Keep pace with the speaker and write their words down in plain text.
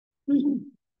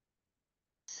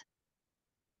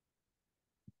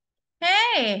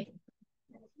Hey,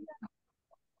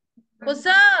 what's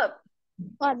up?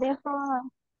 สวัสดีค่ะ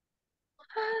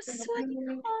สวัสดี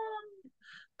ค่ะ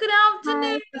Good Hi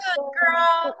afternoon, teacher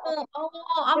girl.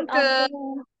 Oh, I'm good good.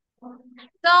 afternoon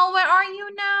So, where are you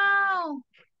now?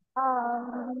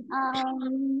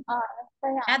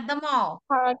 Say At the mall.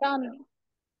 Paragon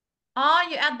Oh,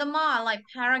 you at the mall, like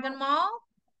Paragon Mall?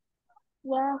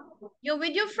 yeah You're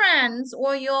with your friends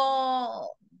or your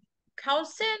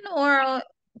cousin, or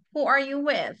who are you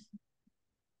with?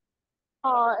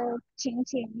 Ting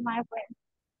Ting my friend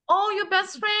Oh, your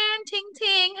best friend, Ting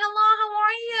Ting. Hello, how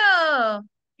are you?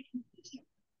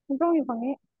 คุณต้องอยู่ฝั่ง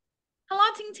นี้ Hello,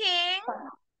 Ting Ting.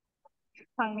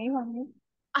 ฝั่งนี้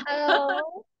Hello,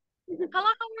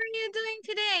 Hello how are you doing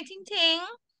today, Ting Ting?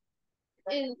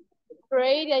 it's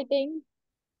great I think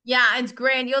Yeah, it's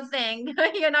great. You think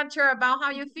you're not sure about how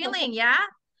you're feeling, yeah?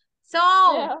 So,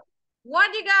 yeah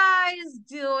what you guys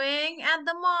doing at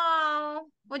the mall?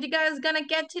 What you guys gonna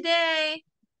get today?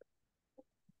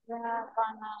 we're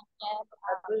gonna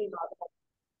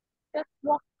just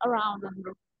walk around and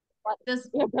look what Just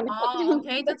we're gonna oh,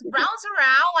 get okay, just browse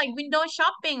around like window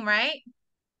shopping, right?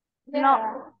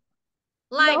 no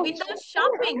Like no window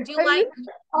shopping. Do you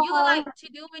uh, like to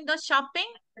do window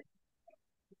shopping?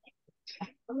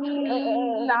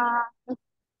 nah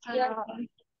yeah.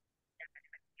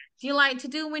 Do you like to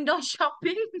do window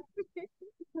shopping?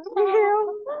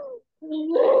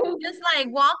 Just like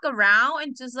walk around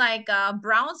and just like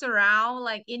browse around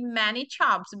like in many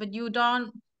shops, but you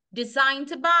don't decide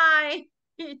to buy.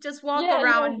 You just walk Yeah,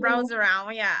 around and exactly. browse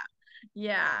around. Yeah.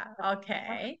 Yeah.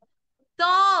 Okay.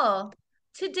 So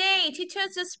today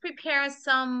teachers just prepare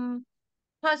some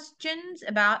questions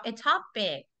about a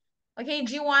topic. Okay,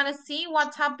 do you want to see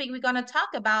what topic we're gonna talk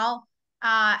about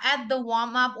at the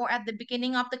warm up or at the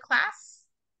beginning of the class?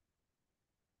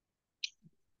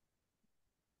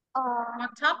 Uh,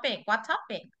 What topic? What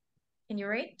topic? Can you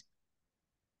read?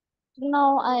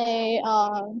 no, I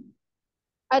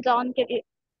don't get it.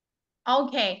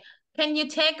 Okay. Can you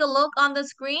take a look on the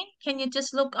screen? Can you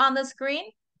just look on the screen?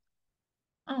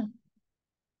 Oh,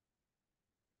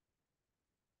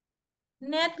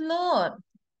 net load.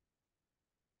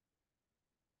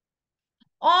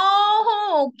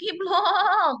 Oh, keep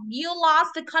look. You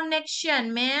lost the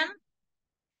connection, man.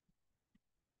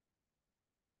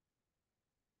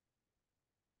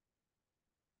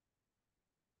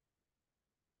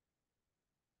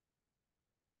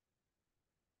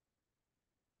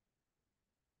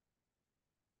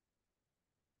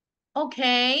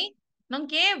 Okay. น้อง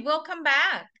กิฟ welcome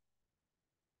back.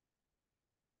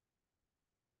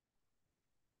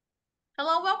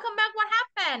 Hello, welcome back. What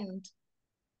happened?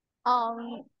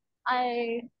 Um,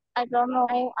 I I don't know.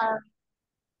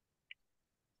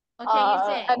 Okay, you I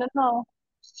say. don't know.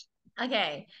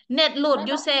 Okay. Net load,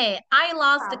 you say. I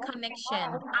lost the connection.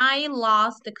 I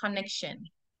lost the connection.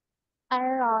 I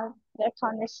lost the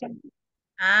connection.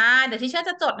 เดี๋ยวที่เชอร์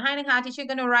จะจดให้นะคะที่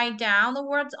gonna write down the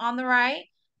words on the right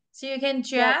so you can Yep.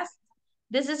 just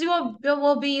this is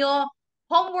will be your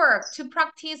homework to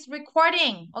practice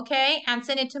recording, okay, and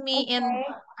send it to me in Okay.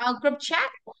 our group chat.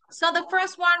 So the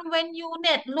first one, when you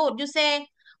net load, you say,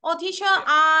 oh teacher,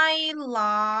 I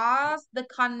lost the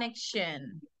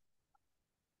connection.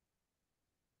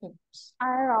 Oops.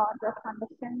 I lost the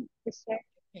connection. Teacher.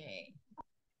 Okay.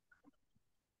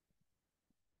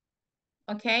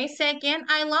 Okay, say again,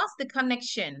 I lost the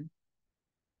connection.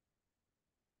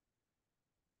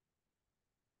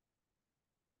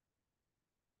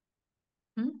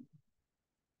 Hmm?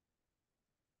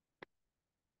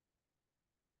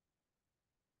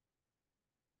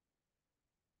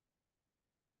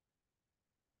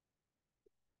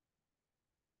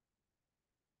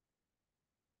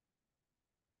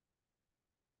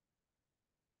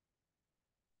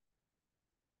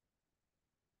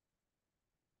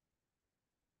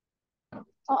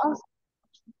 Oh,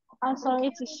 I'm sorry,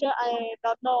 Okay. teacher. I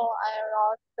don't know. I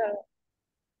lost the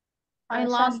I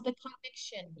lost connection. the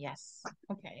connection. Yes.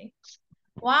 Okay.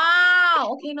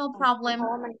 Wow. Okay, no problem.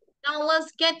 Now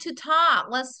let's get to talk.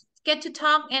 Let's get to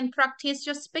talk and practice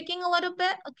your speaking a little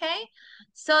bit. Okay.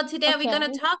 So today we're Okay.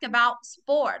 going to talk about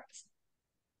sports.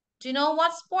 Do you know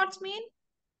what sports mean?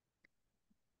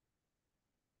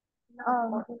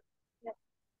 Um.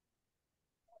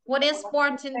 What is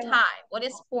sports in Thai? What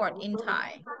is sport in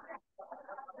Thai?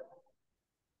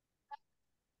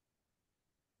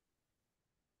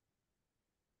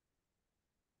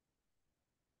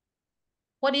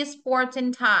 What is sports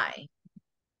in Thai?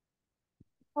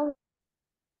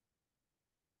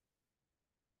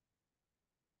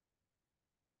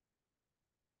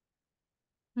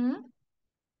 หืม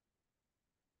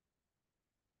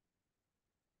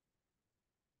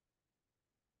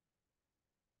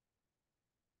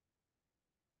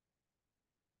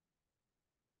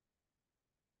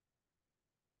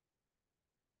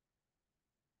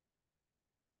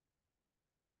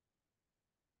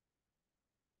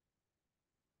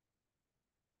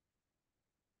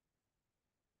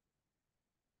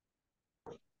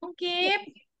น้องกิฟต์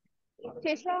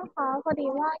ทีเชอร์คะพอดี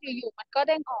ว่าอยู่ๆมันก็เ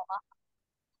ด้งออกอะ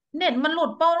เน็ตมันหลุ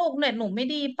ดเป้าลูกเน็ตหนูไม่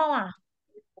ดีเป้าอ่ะ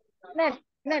เน็ต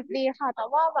เน็ตดีค่ะแต่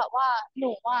ว่าแบบว่าห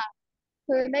นูอ่ะ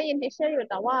คือได้ยินทีเชอร์อยู่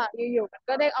แต่ว่าอยู่ๆมัน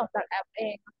ก็เด้งออกจากแอปเอ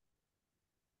ง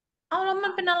เอาแล้วมั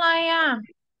นเป็นอะไรอ่ะ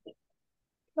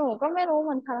หนูก็ไม่รู้เห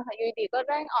มือนกันค่ะอยู่ดีๆก็เ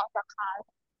ด้งออกจากคลาส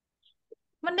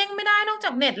มันเด้งไม่ได้นอกจ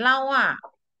ากเน็ตเราอ่ะ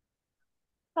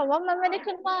แต่ว่ามันไม่ได้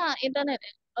ขึ้นว่าอินเทอร์เน็ต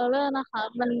เออร์เรอร์นะคะ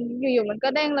มันอยู่ๆมันก็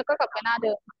เด้งแล้วก็กลับไปหน้าเ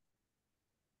ดิม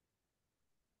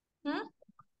หืม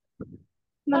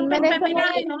มันไม่มันเป็นไปไม่ได้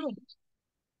ขึ้นว่าได้นะลูก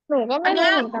หนูก็ไม่อันเนี้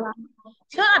ยรู้เหมือนกันนะ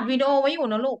เชื่ออัดวิดีโอไว้อยู่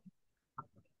นะลูก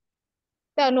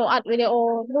แต่หนูอัดวิดีโอ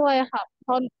ด้วยค่ะเพ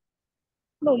ราะ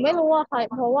หนูไม่รู้ว่าใคร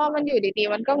เพราะว่ามันอยู่ดี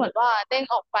ๆมันก็เหมือนว่าเด้ง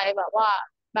ออกไปแบบว่า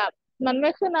แบบมันไม่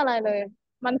ขึ้นอะไรเลย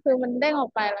มันคือมันเด้งออ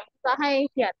กไปแล้วจะให้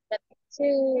เขียนเป็น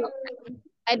ชื่อ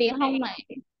ไอดีห้องใหม่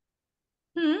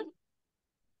หืม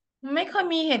ไม่เคย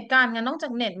มีเหตุการณ์ไงนนอกจา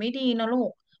กเน็ตไม่ดีนะลู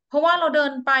กเพราะว่าเราเดิ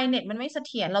นไปเน็ตมันไม่เส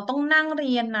ถียรเราต้องนั่งเ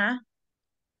รียนนะ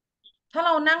ถ้าเร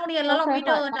านั่งเรียนแล้โอเควเราไม่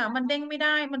เดินค่ะอ่ะมันเด้งไม่ไ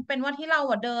ด้มันเป็นว่าที่เรา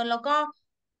อ่ะเดินแล้วก็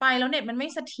ไปแล้วเน็ตมันไม่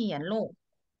เสถียรลูก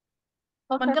โ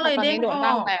อเคมันก็เลยค่ะตอนนี้หนูเด้งออก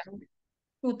นั่งแล้ว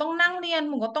หนูต้องนั่งเรียน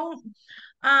หนูก็ต้อง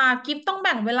อ่ากิฟต้องแ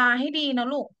บ่งเวลาให้ดีนะ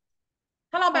ลูก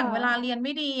ถ้าเราค่แบ่งเวลาเรีะยนไ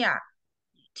ม่ดีอ่ะ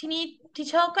ทีนี้ที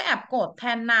เชอร์ก็แอบโกรธแท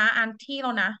นนาอันที่เร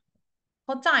านะเข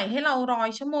าจ่ายให้เรา100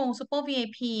 ชั่วโมงซูเปอร์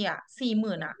VIP อ่ะ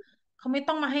40,000อ่ะเขาไม่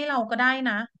ต้องมาให้เราก็ได้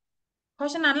นะ เพรา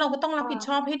ะฉะนั้นเราก็ต้องรับผิดช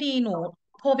อบค่ะให้ดีหนู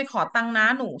โทรไปขอตังค์นะ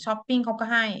หนูช้อปปิ้งเขาก็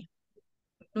ให้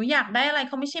หนูอยากได้อะไรเ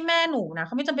ขาไม่ใช่แม่หนูนะเ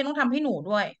ขาไม่จำเป็นต้องทำให้หนู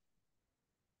ด้วย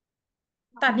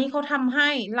แต่นี่เขาทำให้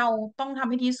เราต้องทำ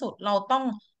ให้ดีที่สุดเราต้อง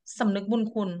สำนึกบุญ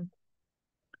คุณ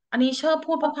อันนี้เชิญ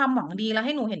พูดเพื่อความหวังดีแล้วใ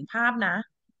ห้หนูเห็นภาพนะ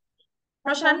เพ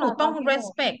ราะฉะโอเคค่ะตอนั้นหนูต้อง นนี้หนู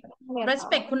respect เรียนแล้ว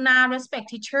respect คุณนา respect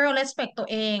teacher respect ตัว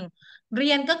เองเรี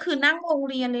ยนก็คือนั่งโรง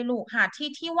เรียนเลยลูกหาที่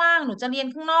ที่ว่างหนูจะเรียน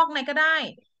ข้างนอกไหนก็ได้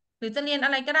หรือจะเรียนอ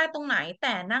ะไรก็ได้ตรงไหนแ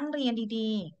ต่นั่งเรียนดี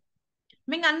ๆ ไ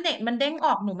ม่งั้นเน็ตมันเด้งอ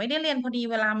อกหนูไม่ได้เรียนพอดี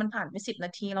เวลามันผ่านไป10 น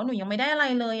าทีแล้วหนูยังไม่ได้อะไร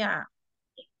เลยอ่ะ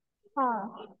ค่ะ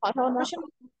ขอโทษเพราะฉะนั้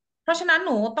นนะคะเพราะฉะนั้นห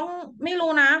นูต้องไม่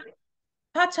รู้นะ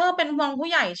ถ้าเชอเป็นห่วงผู้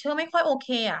ใหญ่เชอไม่ค่อยโอเค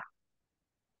อ่ะ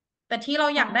แต่ที่เรา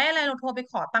อยากได้ค่ะอะไรเราโทรไป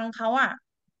ขอตังค์เขาอ่ะ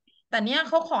แต่เนี้ยเ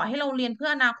ขาขอให้เราเรียนเพื่อ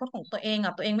อนาคตของตัวเองอ่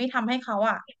ะตัวเองไม่ทำให้เขา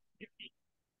อ่ะ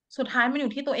สุดท้ายมันอ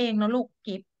ยู่ที่ตัวเองนะลูก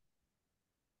กิฟต์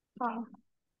ค่ะ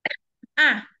อ่ะ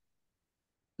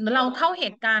เราเข้าเห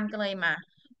ตุการณ์กันเลยมา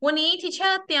วันนี้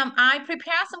teacher เตรียม I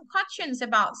prepare some questions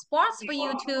about sports for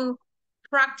you to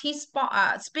practice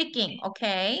speaking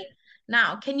okay now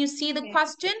can you see the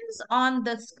questions on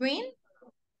the screen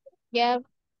เย็บ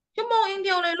1 ชั่วโมงเ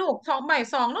ดียวเลยลูก2 บ่าย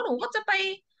 2แล้วหนูก็จะไป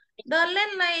เดินเล่น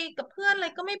อะไรกับเพื่อนอะไร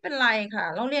ก็ไม่เป็นไรค่ะ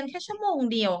เราเรียนแค่1 ชั่วโมง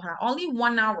ค่ะ only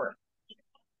 1 hour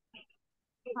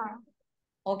ค่ะ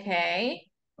okay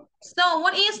so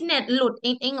what is เน็ตหลุด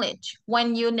in English when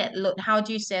you เน็ตหลุด how do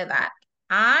you say that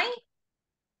I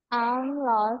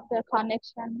lost the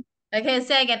connection okay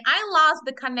say again I lost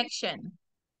the connection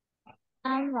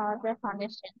I'm lost the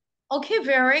connection okay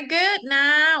very good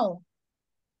now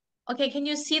okay can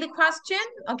you see the question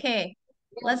okay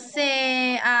let's say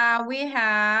we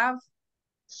have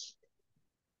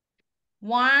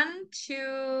 1 to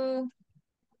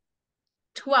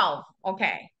 12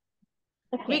 okay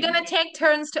we're okay gonna take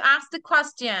turns to ask the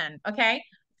question okay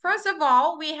first of all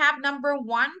we have number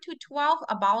 1 to 12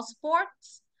 about sports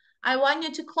I want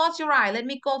you to close your eye let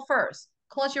me go first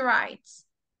close your eyes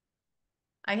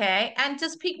okay and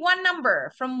just pick one number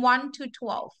from 1 to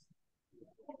 12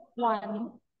 one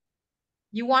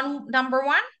you want number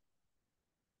 1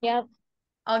 yep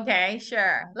okay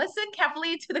sure listen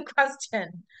carefully to the question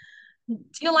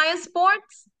do you like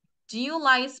sports do you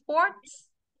like sports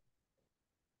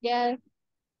yes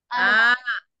I ah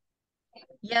like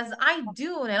yes I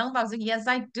do ไหนลองตอบสิ yes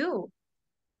I do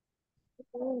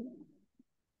it.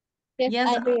 Yes yes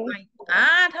I do I อ่า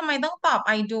ทำไมต้องตอบ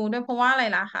I do ด้วยเพราะว่าอะไร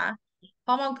ล่ะคะเพร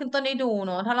าะมันขึ้นต้นด้วยดูเ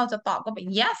นอะถ้าเราจะตอบก็เป็น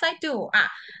yes I do อ่ะ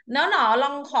แล้วหนอล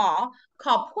องข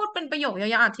อพูดเป็นประโยคย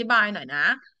าวๆอธิบายหน่อยนะ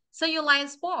so you like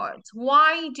sports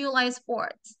why do you like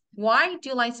sports why do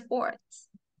you like sports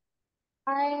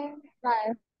I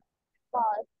like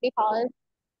sports because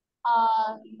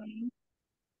um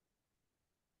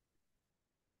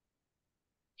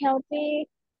healthy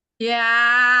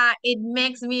yeah it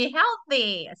makes me healthy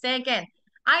say again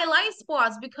I like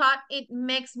sports because it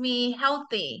makes me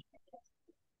healthy.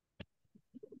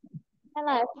 I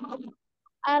like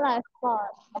I like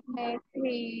sports. Makes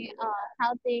me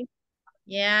healthy.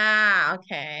 Yeah,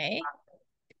 okay.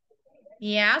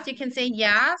 Yes, you can say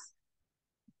yes.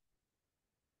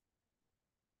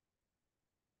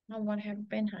 No, what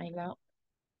happened หายแล้ว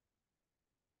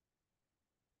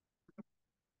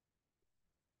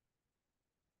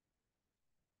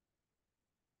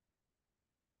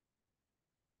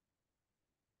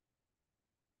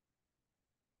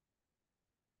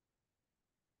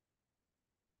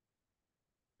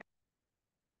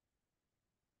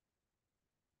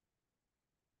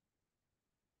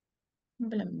ไม่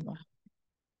เป็นไรมั้งวะ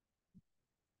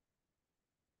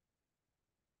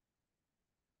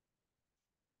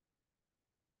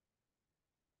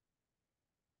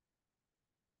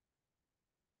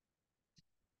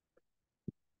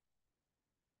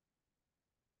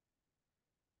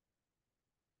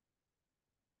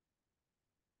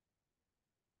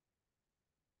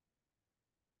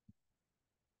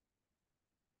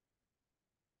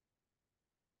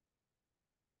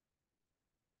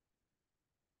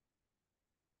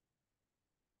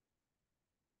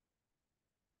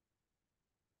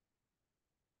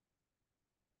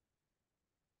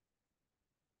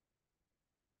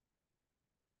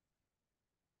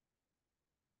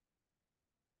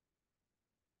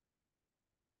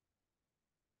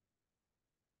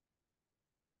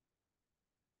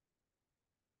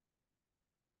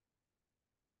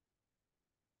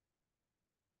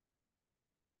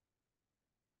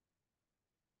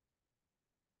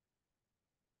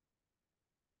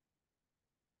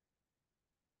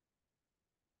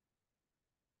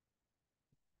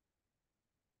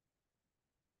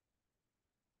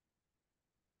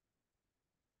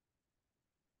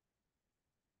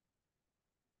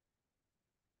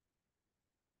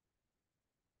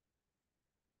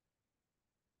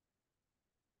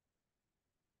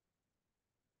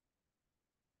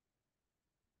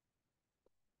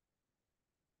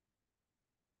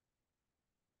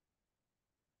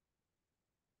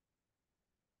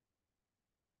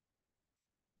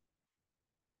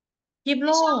ยิบโ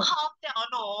ลกเดี๋ยว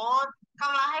หนูก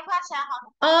ำลังให้เพื่อนแชร์ฮอต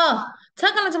ฉั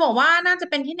นกำลังจะบอกว่าน่าจะ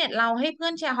เป็นที่เน็ตเราให้เพื่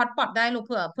อนแชร์ฮอตสปอตได้ลูกเ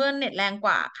ผื่อเพื่อนเน็ตแรงก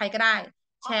ว่าใครก็ได้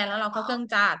แชร์แล้วเราเข้าเครื่อง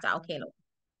จ้าจะโอเคลูก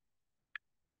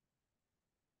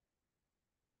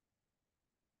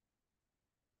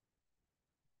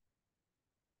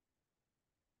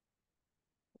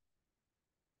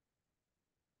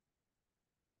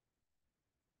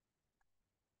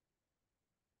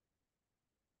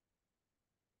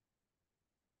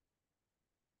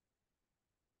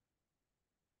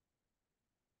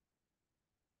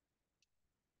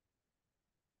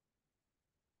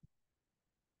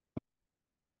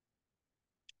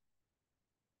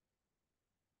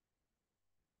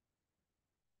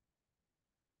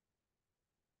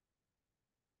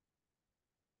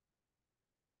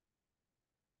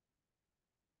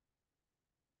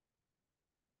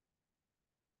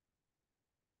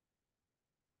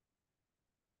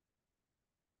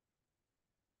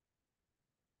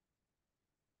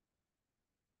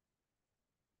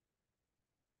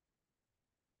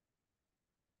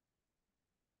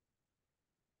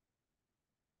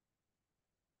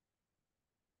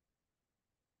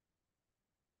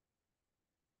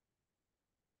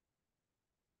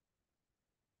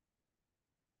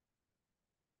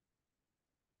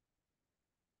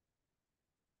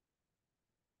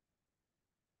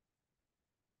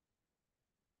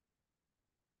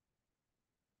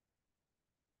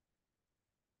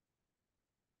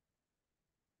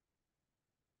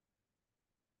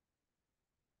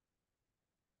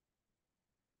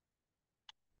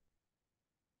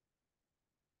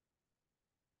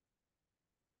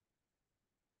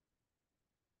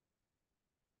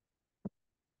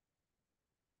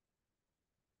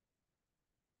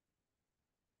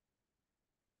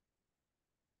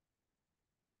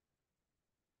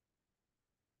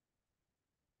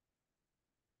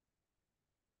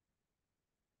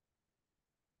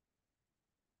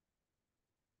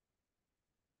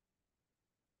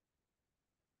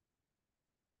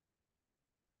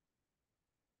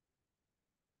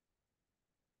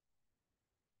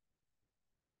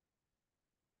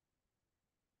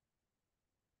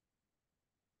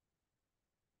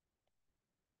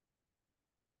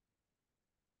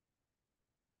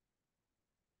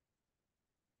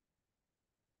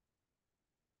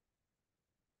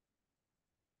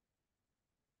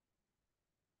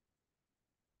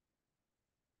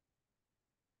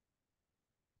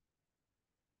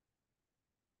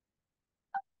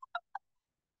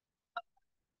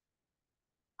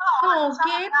โอ้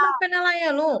กิฟต์มันเป็นอะไรอ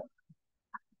ะลูก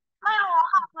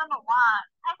คือหนูว่า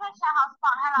ให้เพื่อนแชร์ฮอตสปอ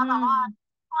ตให้อืเราแต่ว่า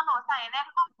มพอหนูใส่เลข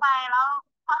เข้าไปแล้ว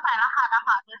พอใส่รหัสอะ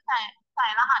ค่ะหรือใส่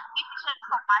รหัสที่พี่เชน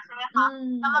ส่งมาใช่ไหมอืคะ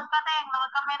แล้วมันมก็เด้งแล้วมั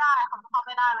นก็ไม่ได้ค่ะมันเข้าไ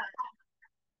ม่ได้เลย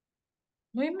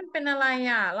เฮ้ยมันเป็นอะไร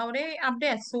อ่ะเราได้อัปเด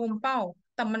ตซูมเปล่า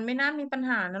แต่มันไม่น่ามีปัญ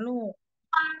หานะลูก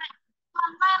มันมั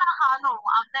นไม่นะคะหนู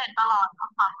อัปเดตตลอด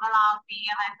ค่ะเวลามี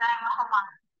อะไรแจ้งเข้ามา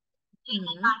อือีกม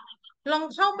อีกหน่อยลอง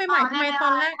เข้าไปใหม่ทำต่อเรียนในไมตอ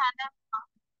นแรก ไลน์แทนได้ไหมคะ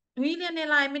เฮ้ยเรียนใน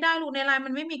ไลน์ไม่ได้ลูกในไลน์มั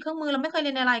นไม่มีเครื่องมือเราไม่เคยเรี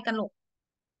ยนในไลน์กันลูก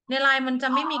ในไลน์มันจะ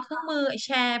อ๋อไม่มีเครื่องมือแช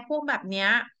ร์พวกแบบเนี้ย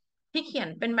ที่เขียน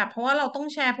เป็นแบบเพราะว่าเราต้อง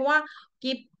แชร์เพราะว่ากิ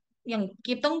ฟอย่าง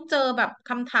กิฟต้องเจอแบบ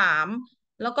คำถาม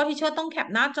แล้วก็ที่เชอร์ต้องแคป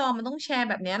หน้าจอมันต้องแชร์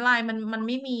แบบเนี้ยไลน์มันไ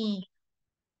ม่มี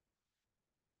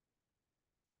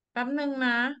แป๊บหนึ่งน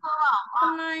ะคือแบบว่าท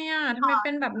ำไมอ่ะทำไมค่ะเป็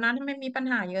นแบบนั้นทำไมมีปัญ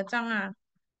หาเยอะจังอ่ะ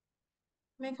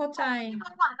ไม่เข้าใจคื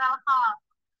อเหมือนกันค่ะ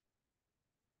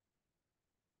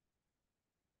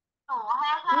หนูให้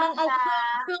เพื่อนแชลองเอาเครื่อง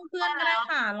ร์เครื่องเพื่อนก็ได้ให้แล้ว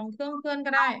ค่ะลองเครื่องเพื่อน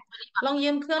ก็ได้ลองยื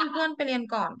มเครื่องเพื่อนไปเรียน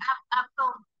ก่อนแอปตู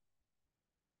ม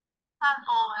ท่านโอ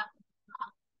เอ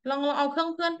ลองเอาเครื่อง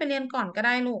เพื่อนไปเรียนก่อนก็ไ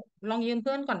ด้ลูกลองยืมเ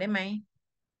พื่อนก่อนได้ไหม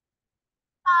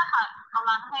ใช่ค่ะกำ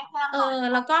ลังให้เพื่อนเออโหลดอยู่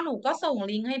แล้วก็หนูก็ส่ง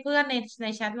ลิงก์ให้เพื่อนใน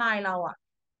แชทไลน์เราอ่ะ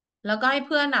แล้วก็ให้เ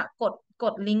พื่อนอ่ะก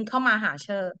ดลิงก์เข้ามาหาเช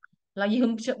อร์แล้วยืม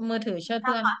มือถือเชอร์เ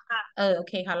พื่อนนะคะเกิดเออโอ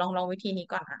เคค่ะลองวิธีนี้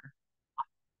ก่อนอ่ะ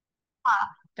ค่ะ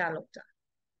จ้าลูกจ้ะ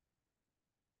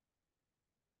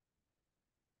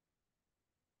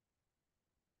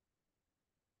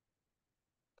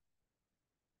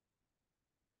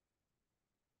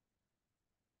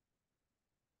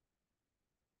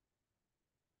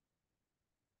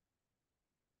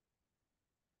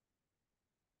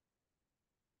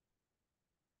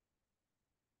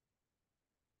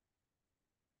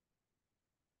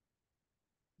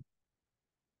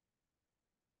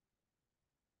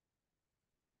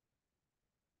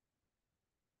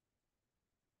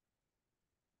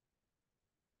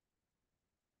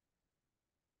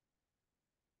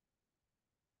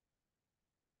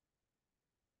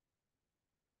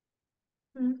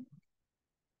อืม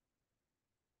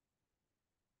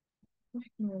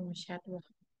งงแชทว่ะ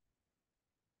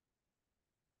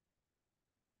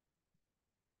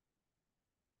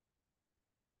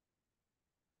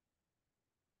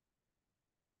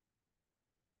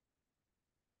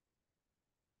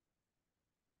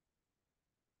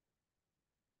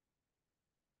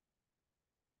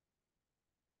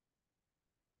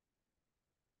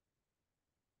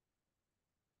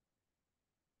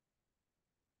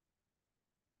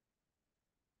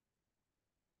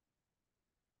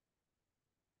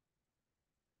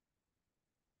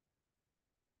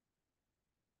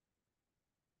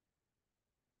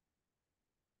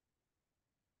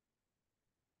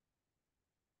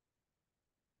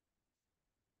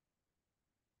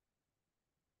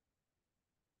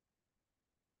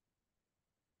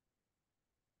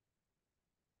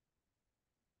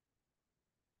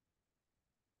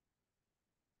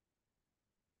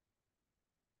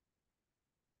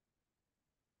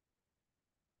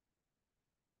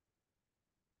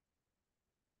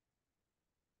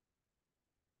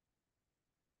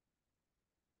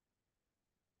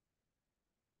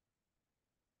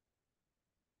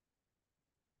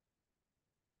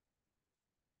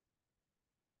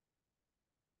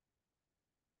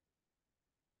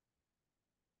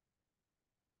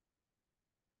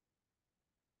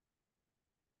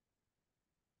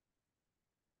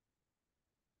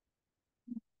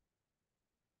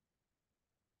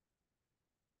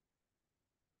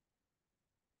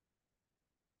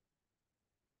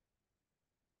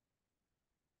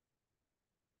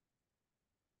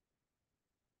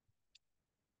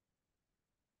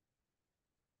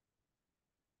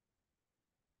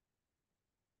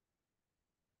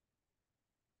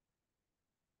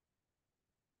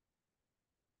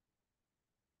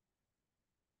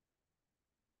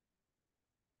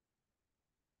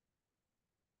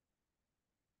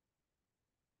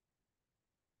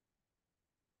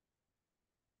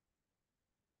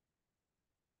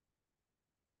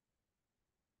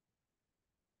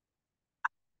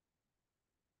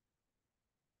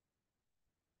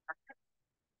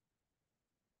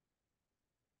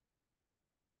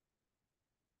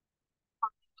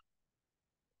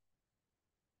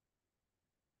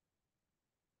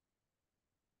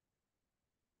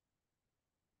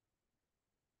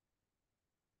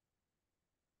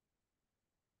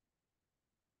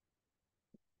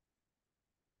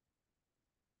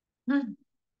อืม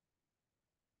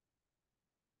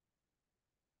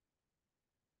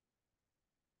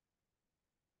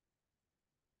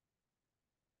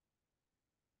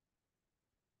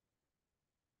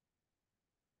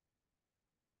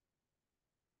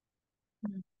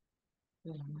อื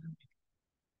ม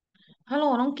ฮัลโหล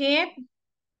น้องกิฟต์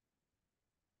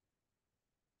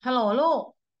ฮัลโหลลูก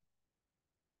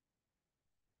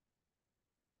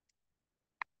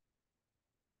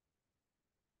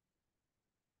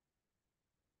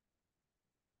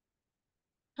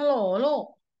ฮัลโหลลูก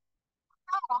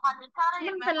ถ้าขอค่ะลิซ่าได้มัน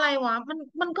ยินไหมเป็นไรคะวะ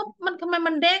มันก็มันทำไม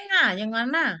มันเด้งอ่ะอย่างนั้น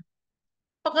น่ะ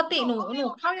ปกติหนูหนูก็ไม่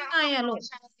รู้เหหนูเข้ามือนกันค่ะยังไงอ่ะลูกหนู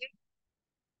ใช้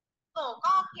หนู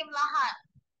ก็พิมพ์รหัส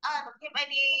หนูพิมพ์ไอ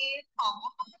ดีของห้อ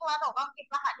งแล้วหนูก็พิม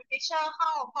พ์รหัสที่ทิเชอร์เข้า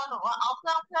พอหนูว่าเอาเค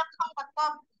รื่องเพื่อนเข้ามันก็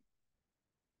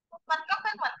เ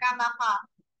ป็นเหมือนกันนะคะ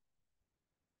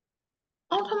เ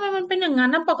อ้าทำไมมันเป็นอย่างนั้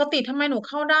นนะปกติทำไมหนู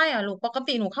เข้าได้อ่ะลูกปก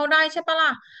ติหนูเข้าได้ใช่ปะล่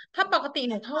ะถ้าปกติ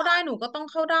หนูเข้าค่ะได้หนูก็ต้อง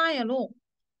เข้าได้อ่ะลูก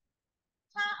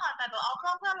ใช่ค่ะแต่หนูเอาเค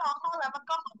รื่องเพื่อนรอเข้าแล้วมัน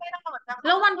ก็เข้าไม่ได้เหมือนกันค่ะแ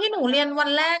ล้ววันมันก็เหมือนที่หนูเรียนเดิมเลยค่ะวัน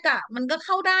แรกอ่ะมันก็เ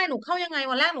ข้าได้หนูเข้ายังไง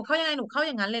วันแรกหนูเข้ายังไงหนูเข้าอ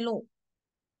ย่างนั้นเลยลูก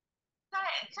ใช่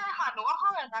ใช่ค่ะหนูก็เข้า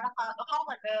อย่างนั้นนะคะหนูเข้าเห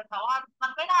มือนเดิมแต่ว่ามั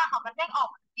นไม่ได้ค่ะมันเด้งออก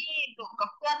ที่หนูกับ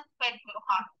เพื่อนเป็นอยู่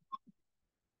ค่ะ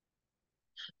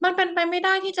มันเป็นไปไม่ไ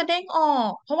ด้ที่จะเด้งออ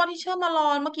กเพราะว่าที่เชื่อมารอ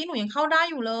นเมื่อกี้หนูยังเข้าได้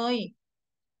อยู่เลย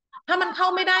ถ้ามันเข้าใ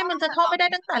ช่ค่ะไม่ได้มันจะเข้าไม่ได้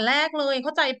ตั้งแต่แรกเลยเข้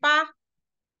าใจปะ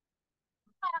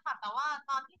ใช่ค่ะแต่ว่า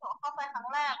ตอนที่หนูเข้าไปครั้ง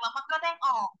แรกแล้วมันก็เด้งอ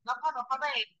อกแล้วพอหนูเข้าไป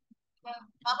อีกนึง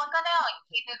แล้วมันก็เด้งออกอีก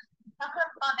ทีนึงก็คือ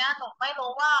ตอนเนี้ยหนูไม่รู้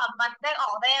ว่ามันเด้งอ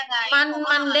อกได้ยังไงมันเพราะว่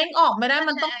ามันเด้งออกไม่ได้เ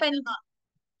พื่อนใช้มันต้องเป็นแอปเดียวกั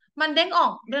นมันเด้งออ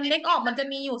กเดินเด้งออกมันจะ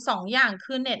มีอยู่สองอย่าง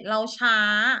คือเน็ตเราช้า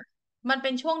มันเป็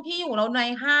นช่วงที่อยู่เราใน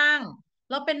ห้าง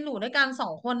แล้วเป็นหนูด้วยกันสอ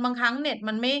งคนบางครั้งเน็ต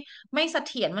มันไม่เส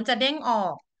ถียรมันจะเด้งออ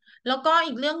กแล้วก็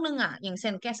อีกเรื่องหนึ่งอ่ะอย่างเช่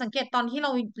นแกสังเกตตอนที่เ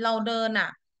ราเดินอ่ะ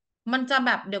มันจะแบ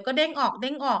บเดี๋ยวก็เด้งออกเ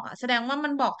ด้งออกอ่ะแสดงว่ามั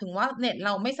นบอกถึงว่าเน็ตเร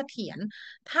าไม่เสถียร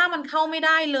ถ้ามันเข้าไม่ไ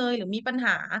ด้เลยหรือมีปัญห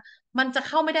ามันจะเ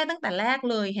ข้าไม่ได้ตั้งแต่แรก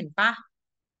เลยเห็นปะ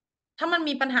ถ้ามัน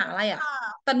มีปัญหาอะไรอ่ะค่ะ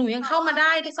แต่หนูยังแต่เข้ามาไ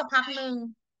ด้ว่าตอนได้สักนี้หนูใช้พักหนึ่ง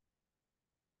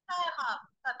ใช่ค่ะ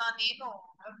แต่ตอนนี้หนู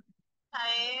ใช้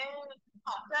ข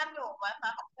องเพื่อนอยู่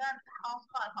Wi-Fi ของเพื่อนเขา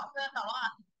สอนของเพื่อนแต่ว่า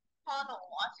พอหนู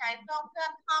ใช้เครื่องเพื่อ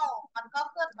นเข้ามันก็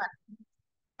เพื่อนเหมือน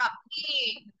กับที่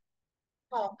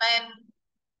หนูเป็น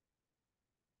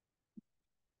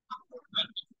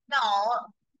เดี๋ยว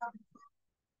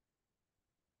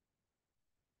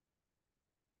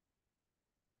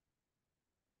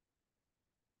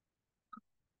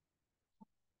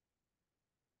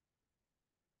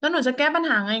แล้วหนูจะแก้ปัญ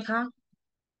หาไงคะ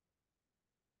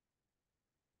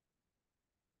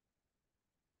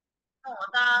หนู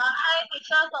จะให้ทิเ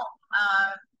ชอร์ส่ง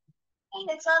ให้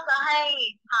ทิเชอร์จะให้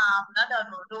ถามแล้วเดี๋ยว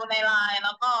หนูดูในไลน์แ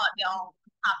ล้วก็เดี๋ยว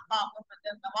ถามตอบเหมือนเ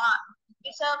ดิมแต่ว่าทิ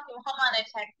เชอร์พิมพ์เข้ามาใน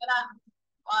แชทก็ได้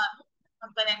ว่ามัน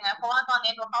เป็นยังไงเพราะว่าตอน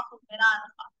นี้หนูเข้าถึงไม่ได้น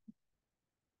ะคะ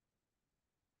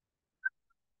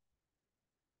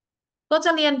ก็จ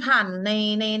ะเรียนผ่าน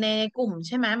ในกลุ่มใ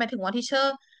ช่ไหมหมายถึงว่าที่เชอ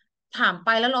ร์ถามไป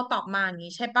แล้วเราตอบมาอย่าง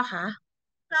นี้ใช่ปะคะ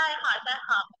ใช่ค่ะใช่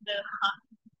ค่ะเหมือนเดิมค่ะ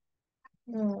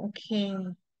อืมโอเค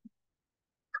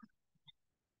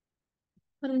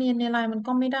มันเรียนในไลน์มัน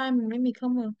ก็ไม่ได้มันไม่มีเครื่อ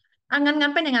งมืออ่ะงั้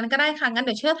นเป็นอย่างนั้นก็ได้ค่ะงั้นเ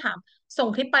ดี๋ยวเชื่อถามส่ง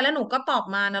คลิปไปแล้วหนูก็ตอบ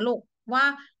มานะลูกว่า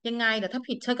ยังไงเดี๋ยวถ้า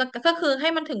ผิดเชื่อก็คือให้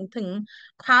มันถึง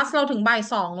คลาสเราถึงบ่าย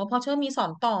 2เนอะเพราะเชื่อมีสอ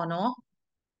นต่อเนาะ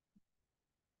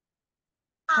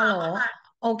ฮัค่ะลโหลค่ะ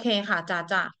โอเคค่ะ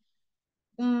จ้า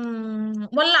อืม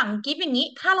วันหลังกิฟอย่างนี้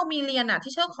ถ้าเรามีเรียนอ่ะ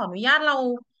ที่เชื่อขออนุญาตเรา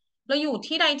อยู่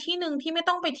ที่ใดที่หนึ่งที่ไม่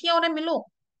ต้องไปเที่ยวได้ไหมลูก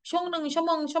ช่วงหนึ่งชั่วโ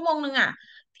มงหนึ่งอ่ะ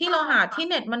ที่เราหาที่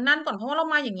เน็ตมันนั่นก่อนเพราะว่าเรา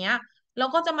มาอย่างเงี้ยเรา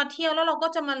ก็จะมาเที่ยวแล้วเราก็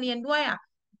จะมาเรียนด้วยอ่ะ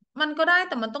มันก็ได้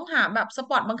แต่มันต้องหาแบบส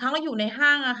ปอตบางครั้งเราอยู่ในห้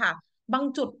างอะค่ะบาง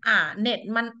จุดเน็ต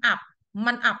มันอับ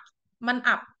มัน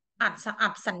อั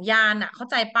บสัญญาณอะเข้า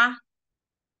ใจปะ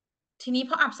ทีนี้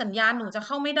พออับสัญญาณหนูจะเ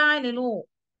ข้าไม่ได้เลยลูก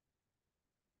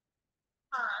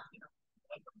ค่ะ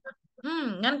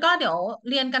งั้นก็เดี๋ยว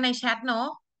เรียนกันในแชทเนาะ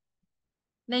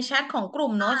ในแชทของกลุ่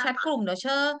มเนาะแชทกลุ่มเดี๋ยวเช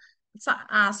อร์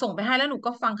ส่งไปให้แล้วหนู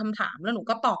ก็ฟังคำถามแล้วหนู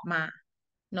ก็ตอบมา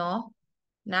เนาะ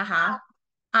นะคะ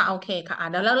ค่ะโอเคค่ะ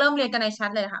เดี๋ยวเราเริ่มเรียนกันในแช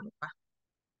ทเลยค่ะลูกปะ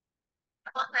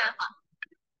โอเคค่ะ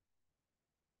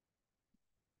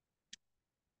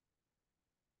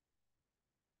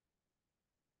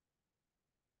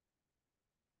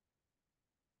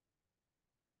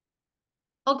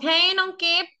Okay,น้อง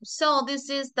กิฟต์ so this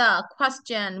is the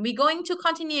question we're going to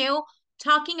continue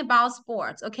talking about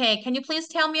sports okay can you please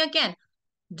tell me again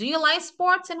do you like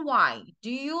sports and why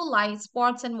do you like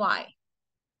sports and why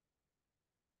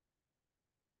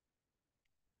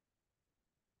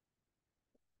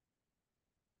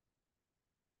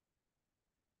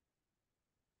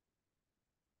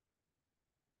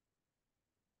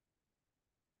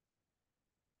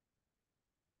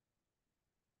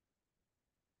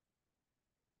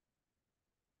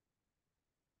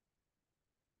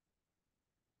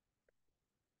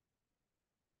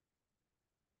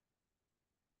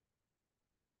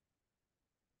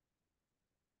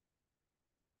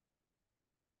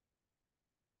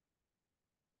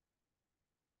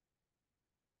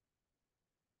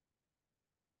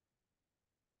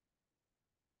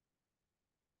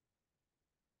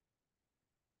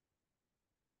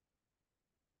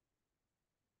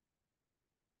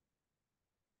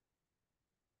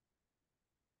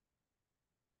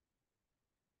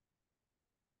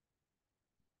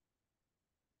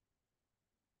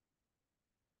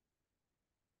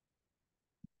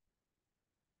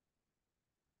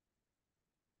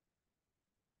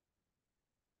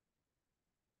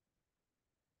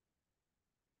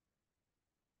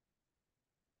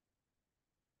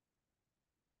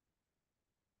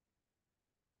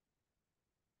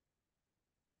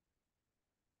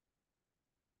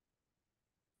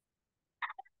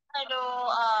do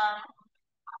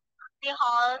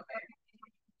because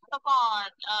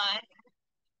sport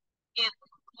is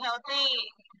healthy.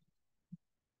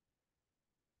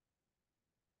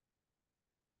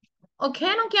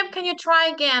 Okay น้องเก็บ can you try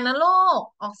again นะลูก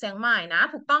ออกเสียงใหม่นะ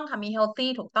ถูกต้องค่ะมี healthy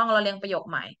ถูกต้องเราเรียงประโยค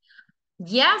ใหม่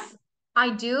Yes I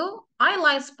do I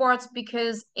like sports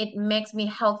because it makes me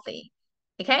healthy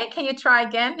Okay can you try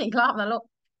again อีกรอบนะลูก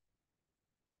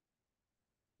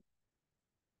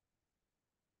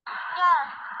Yes,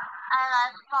 I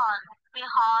like sport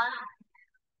because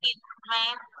it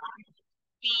makes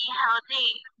me healthy.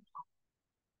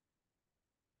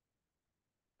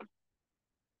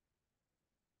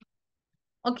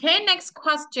 Okay next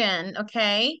question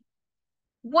okay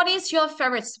What is your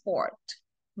favorite sport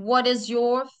What is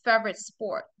your favorite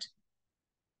sport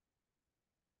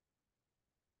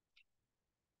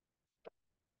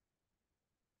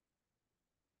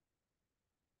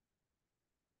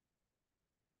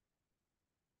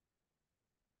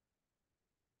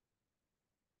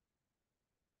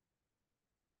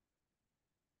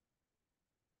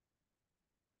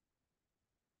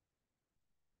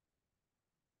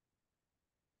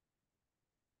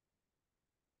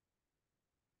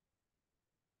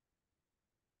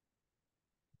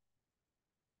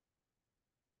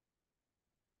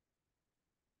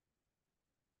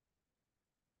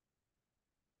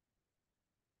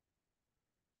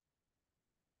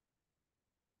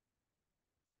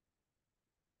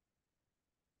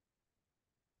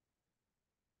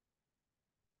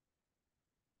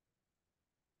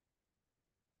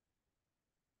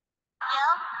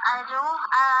Yes, I do.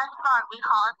 I like sport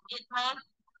because it makes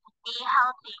me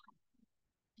healthy.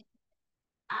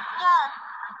 Yes,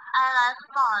 I like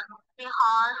sport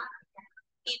because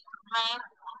it makes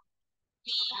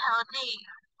me healthy.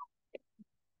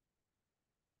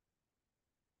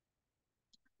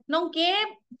 น้องกิฟ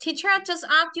ต์ teacher just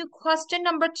asked you question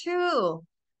number 2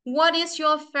 What is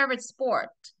your favorite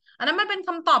sport อันนั้นมันเป็นค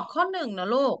ำตอบข้อหนึ่งนะ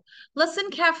ลูก Listen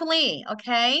carefully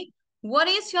okay What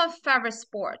is your favorite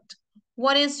sport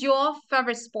What is your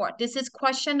favorite sport This is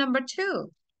question number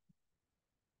 2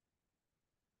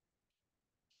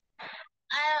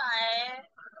 I like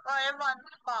volleyball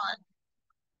sport.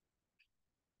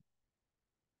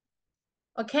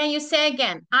 Okay you say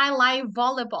again I like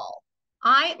volleyball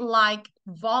I like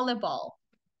volleyball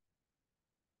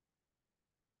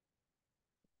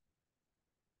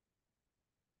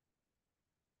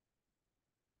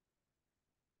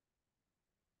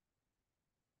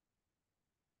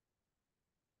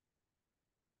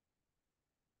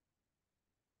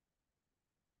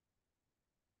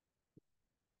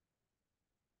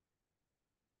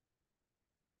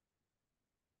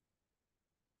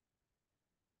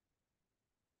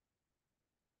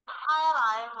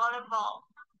I like volleyball.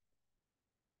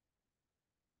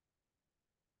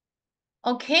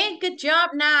 Okay good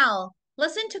job now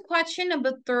Listen to question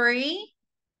number 3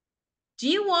 Do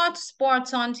you watch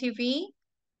sports on TV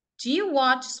Do you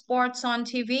watch sports on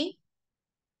TV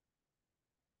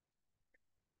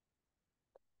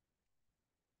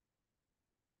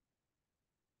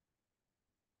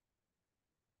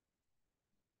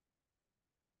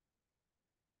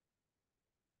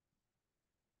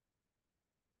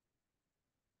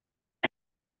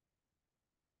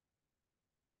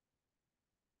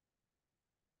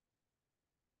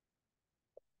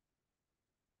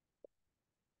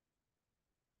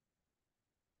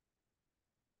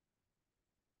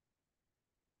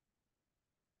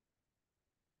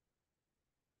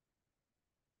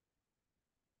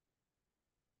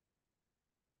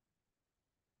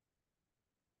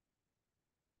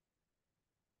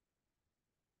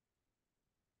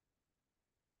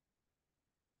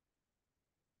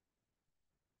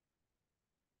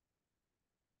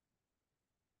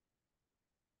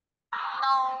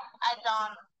No, I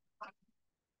don't.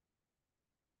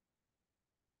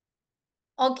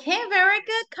 Okay, very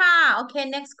good, Ka. Okay,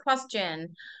 next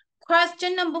question.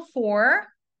 Question number 4.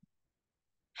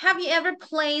 Have you ever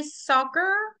played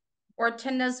soccer or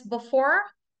tennis before?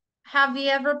 Have you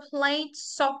ever played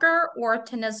soccer or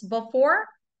tennis before?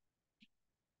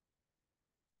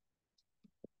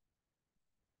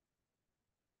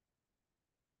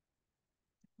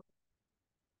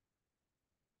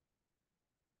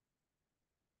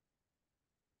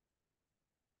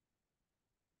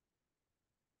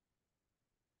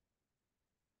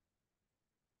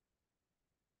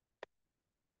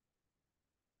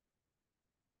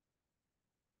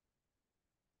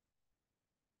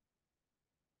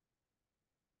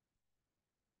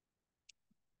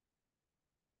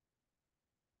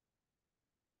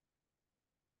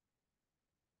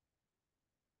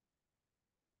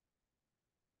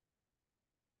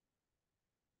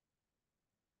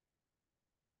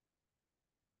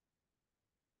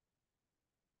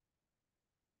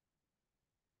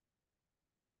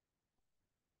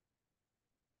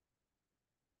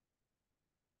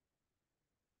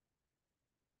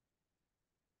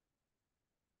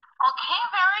 Okay,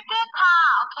 very good, Pa.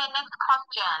 Okay, next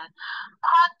question.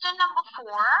 Question number 4.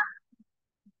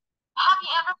 Have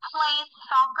you ever played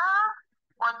soccer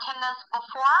or tennis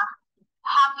before?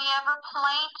 Have you ever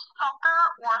played soccer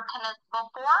or tennis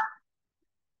before?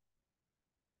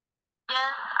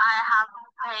 Yes, I have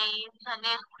played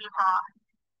tennis before.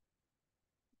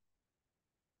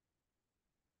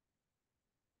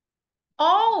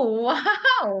 Oh,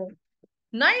 wow.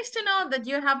 Nice to know that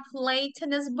you have played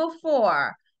tennis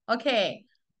before. Okay.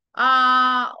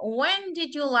 When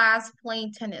did you last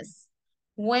play tennis?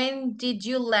 When did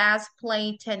you last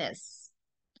play tennis?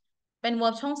 เป็น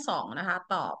verb ช่องสองนะคะ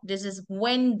ตอบ This is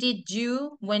when did you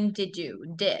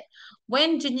did when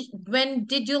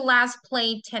did you last play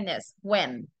tennis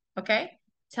when okay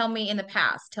tell me in the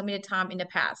past tell me the time in the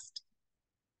past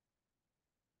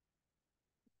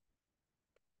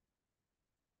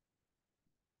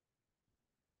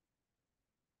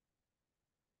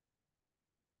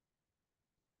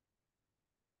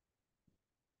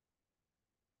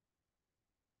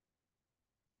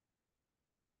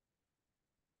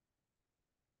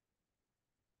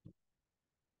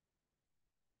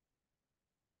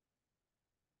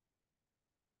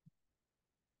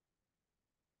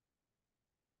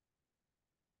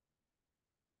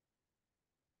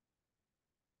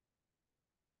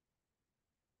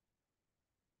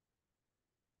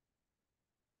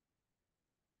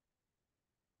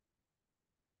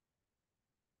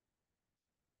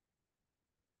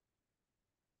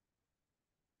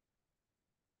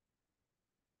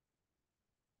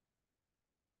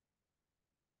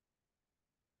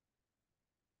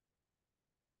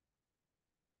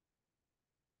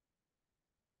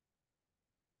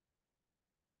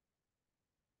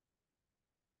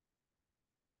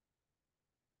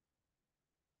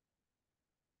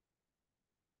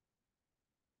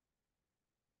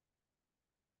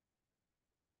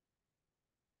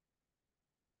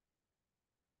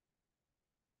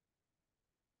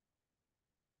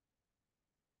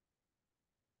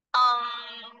um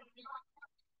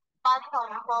ปฐม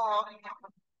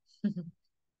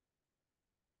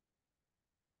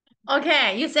Okay,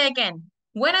 you say again.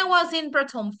 When I was in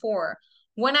Pratom 4,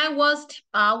 when I was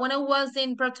in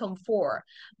Pratom 4.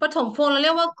 Pratom 4เราเรี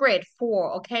ยกว่า grade 4,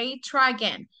 okay? Try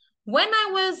again. When I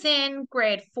was in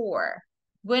grade 4.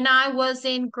 When I was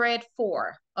in grade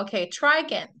 4. Okay, try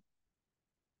again.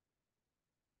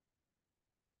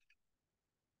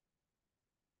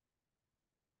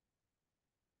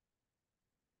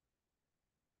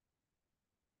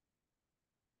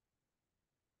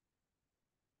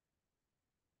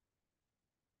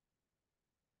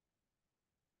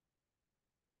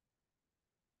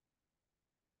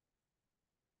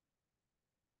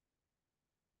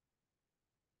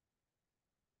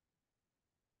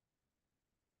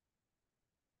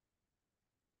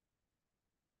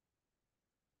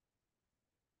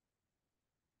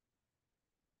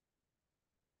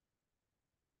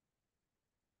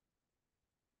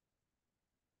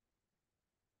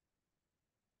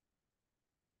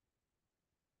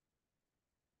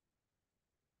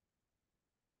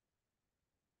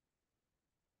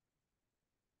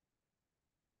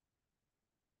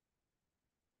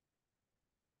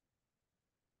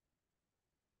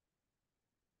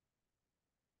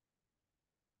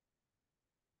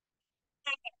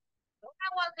 When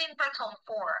I was in Pratom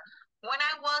 4. When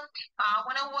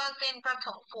I was in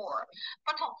Pratom 4.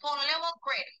 Pratom 4เราเรียกว่า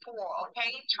grade 4, okay?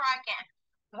 Try again.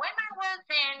 When I was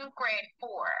in grade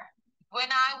 4. When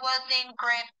I was in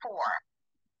grade 4.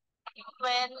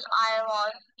 When I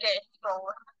was grade 4.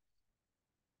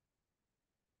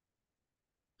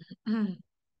 อืม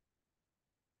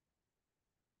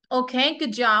โอเค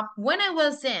good job when I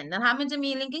was in นะคะมันจะ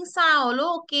มี linking sound ลู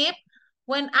ก give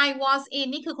when I was in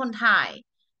นี่คือคนไทย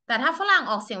แต่ถ้าฝรั่ง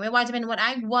ออกเสียงไวๆจะเป็น when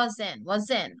I was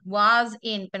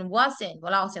in เป็น wasn't เว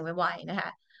ลาออกเสียงไวๆนะคะ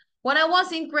when I was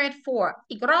in grade 4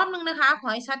 อีกรอบนึงนะคะขอ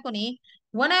ให้ชัดกว่านี้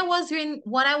when I was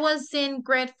in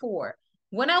grade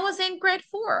 4 when I was in grade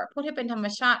 4พูดให้เป็นธรรม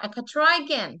ชาติtry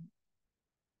again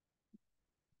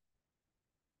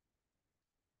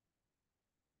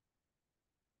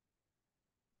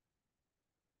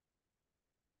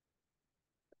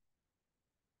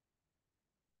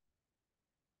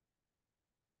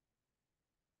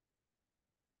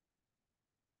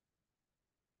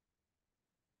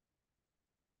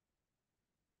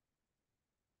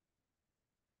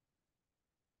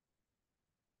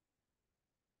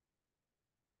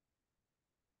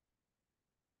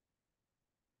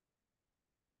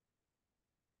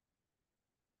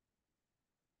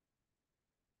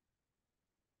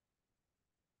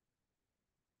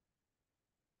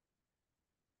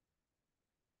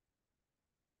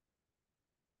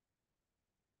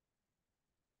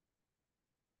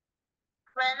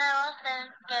when I was in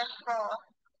grade 4.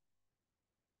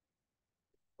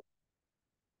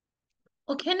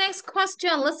 Okay, next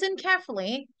question. Listen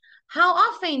carefully. How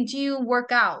often do you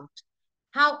work out?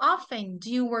 How often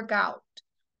do you work out?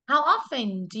 How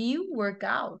often do you work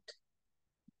out?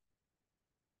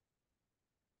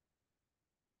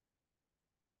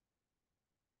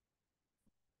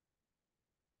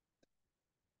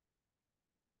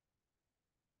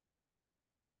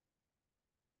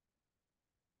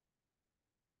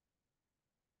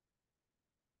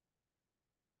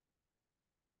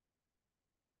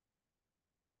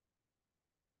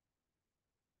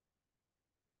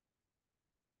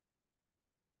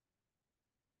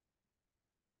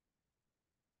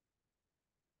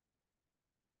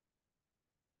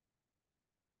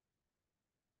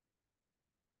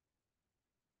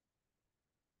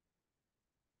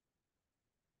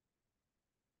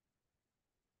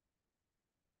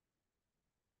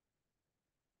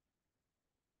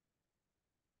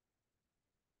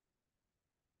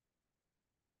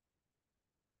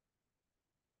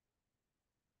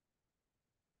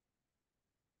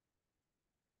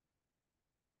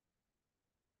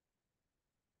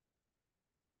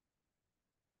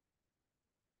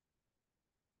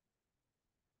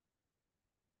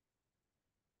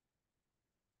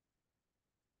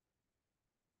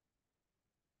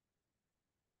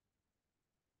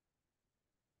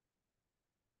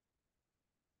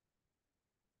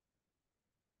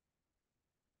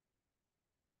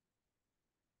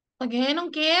 Okay,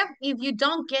 don't give. If you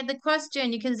don't get the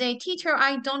question, you can say, Teacher,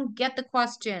 I don't get the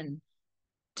question.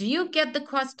 Do you get the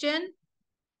question?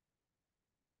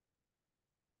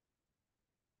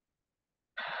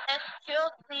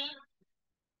 Excuse me,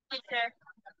 teacher.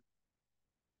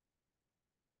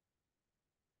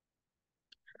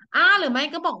 หรือไม่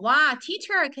ก็บอกว่า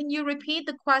Teacher, can you repeat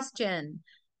the question?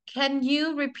 Can you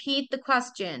repeat the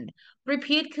question?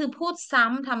 Repeat คือพูดซ้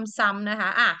ำทำซ้ำนะคะ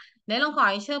ไหนลองขอ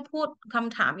ให้เชื่อพูดค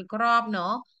ำถามอีกรอบเนา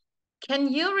ะ Can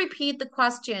you repeat the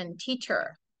question, teacher?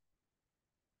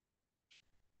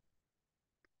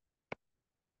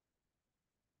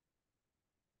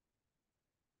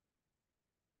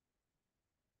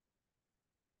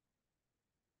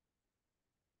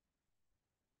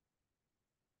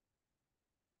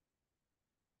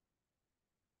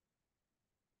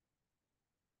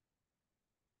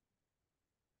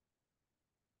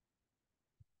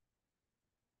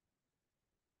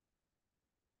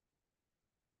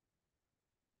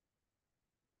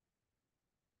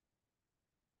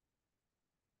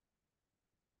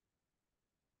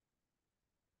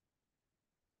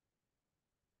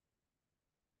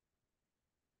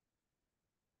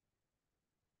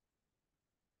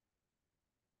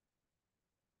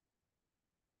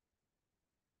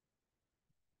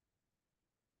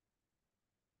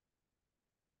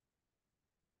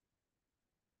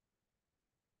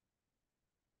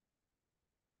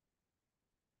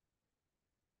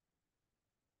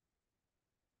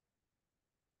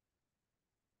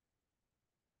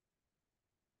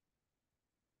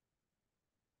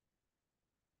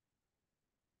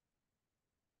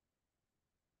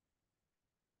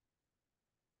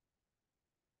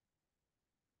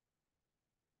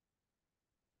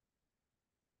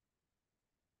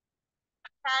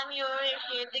 Can you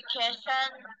repeat the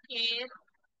question, please?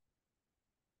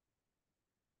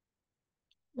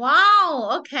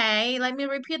 Wow, okay. Let me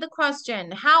repeat the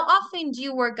question. How often do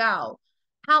you work out?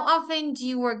 How often do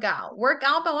you work out? Work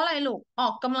out แปลว่าอะไรลูก ออ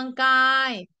กกำลังกาย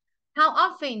How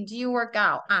often do you work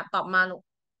out? ตอบมาลูก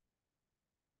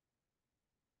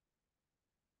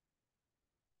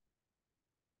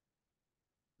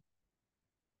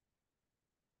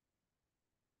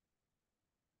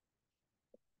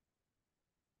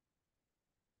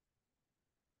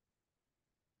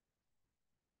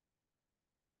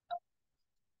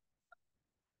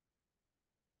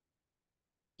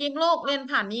กิมลูกเรียน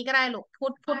ผ่านนี้ก็ได้ลูกพู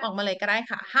ดออกมาเลยก็ได้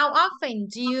ค่ะ How often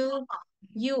do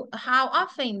you How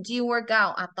often do you work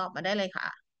out ตอบมาได้เลยค่ะ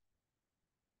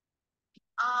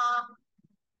Um,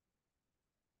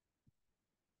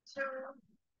 two,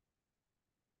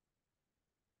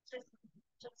 just,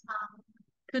 just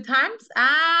two times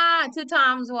two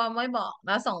times ว่าไม่บอกแ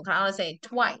ล้วสองครั้งเรา say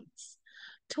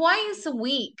twice a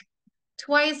week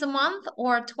twice a month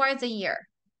or twice a year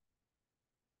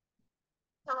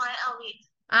twice a week.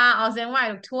 เอาเสียงใหม่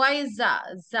twice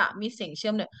จะมีเสียงเชื่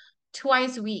อมเลย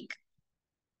twice a week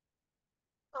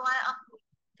Twice a week.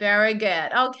 very good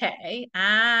okay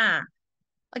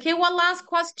โอเค one last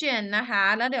question นะคะ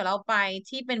แล้วเดี๋ยวเราไป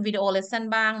ที่เป็นวิดีโอ lesson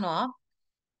บ้างเนาะ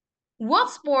what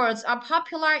sports are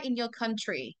popular in your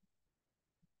country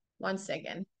one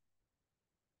second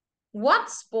what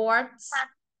sports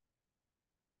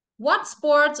What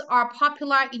sports are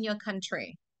popular in your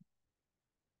country?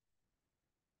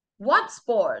 What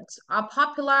sports are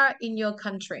popular in your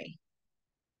country?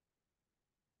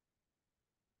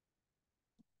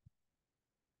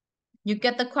 You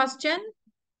get the question?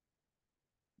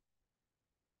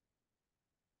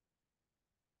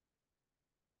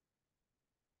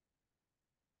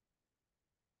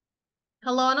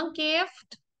 Hello น้อง Gift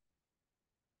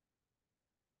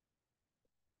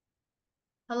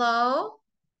Hello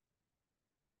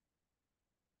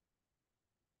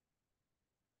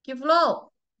Gift ลูก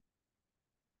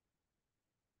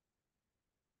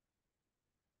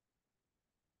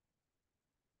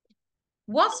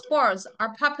What sports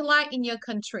are popular in your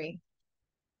country?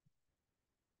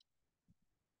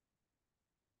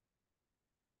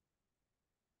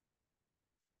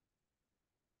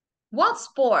 What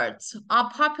sports are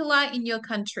popular in your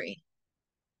country?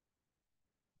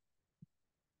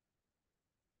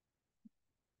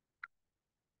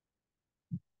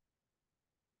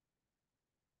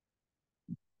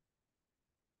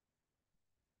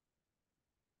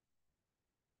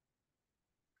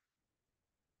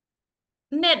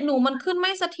เน็ตหนูมันขึ้นไ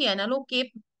ม่เสถียรนะลูกกิฟ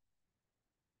ต์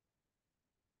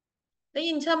ได้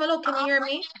ยินใช่ไหมลูก Can you hear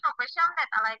me หนูไปเชื่อมเน็ต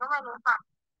อะไรก็ไม่รู้ค่ะ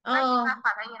เอ ได้ยิน อ แล้วค่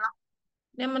ะได้ยินแล้ว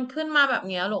เนี่ยมันขึ้นมาแบบ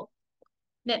เนี้ยลูก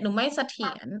เน็ตหนูไม่เสถี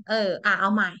ยรเอา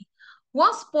ใหม่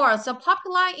What sports are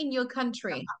popular in your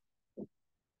country?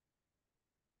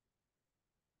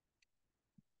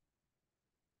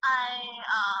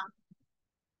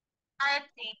 I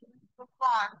think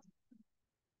football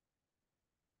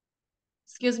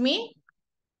Excuse me?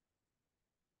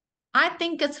 I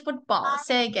think it's football.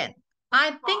 Say again. I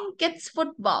think it's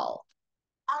football.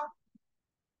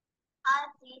 I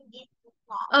think it's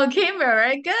football Okay,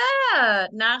 very good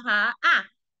นะคะ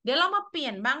เดี๋ยวเรามาเปลี่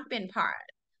ยนบ้างเปลี่ยน part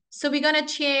so we're gonna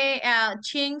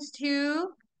change to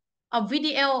a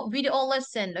video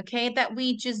lesson okay that we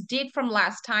just did from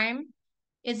last time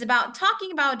is about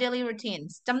talking about daily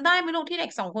routines จำได้ไหมลูกที่เด็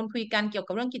กสองคนคุยกันเกี่ยว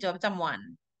กับเรื่องกิจวัตรประจำวัน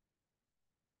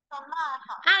จำได้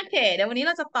ค่ะ โอเคเดี๋ยววันนี้เ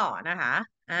ราจะต่อนะคะ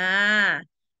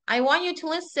I want you to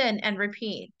listen and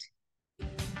repeat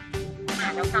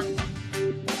เดี๋ยวฟัง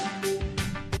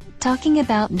Talking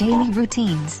about daily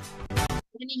routines.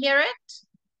 Can you hear it?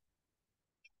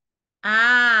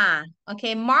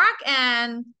 Okay. Mark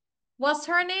and what's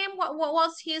her name? What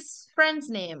was his friend's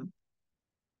name?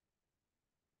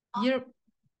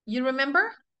 You remember?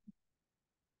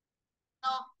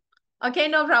 No. Okay,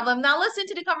 no problem. Now listen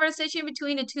to the conversation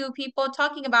between the two people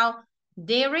talking about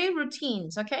daily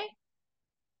routines, okay?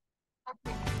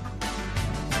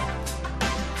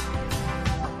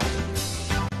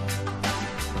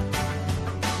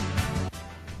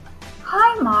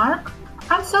 Hi, Mark.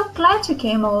 I'm so glad you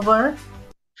came over.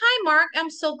 Hi, Mark. I'm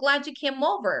so glad you came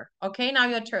over. Okay, now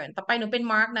your turn. ต่อไปหนูเป็น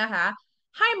Mark นะคะ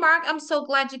Hi, Mark. I'm so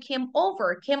glad you came over.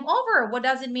 Came over. What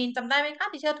does it mean? จำได้ไหมคะ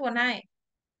ที่เชื่อทวนให้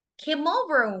Came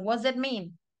over. What does it mean?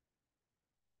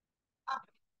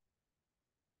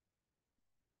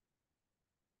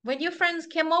 When your friends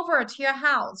came over to your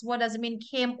house, what does it mean?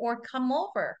 Came or come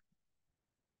over?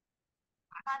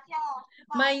 มาเที่ยว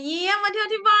มาเยี่ยมมาเที่ยว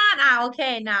ที่บ้าน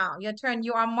Okay, now your turn.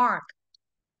 You are Mark.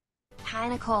 Hi,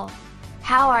 Nicole.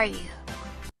 How are you?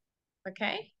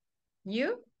 Okay. You?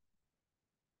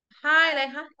 Hi อะไร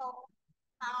คะ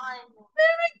Hi.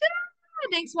 Very good.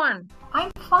 Next one.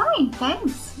 I'm fine,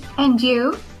 thanks. And you?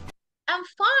 I'm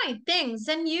fine, thanks.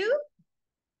 And you?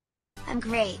 I'm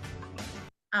great.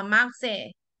 Mark say,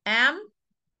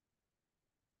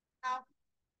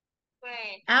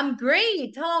 Great I'm great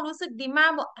ถ้าเรารู้สึกดีมา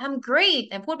กบอก I'm great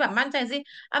แต่พูดแบบมั่นใจสิ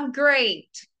I'm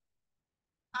great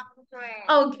I'm great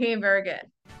Okay very good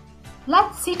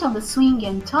Let's sit on the swing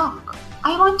and talk.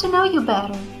 I want to know you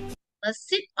better. Let's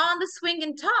sit on the swing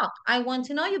and talk I want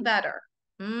to know you better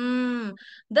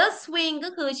The swing ก็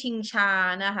คือชิงช้า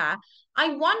นะคะ I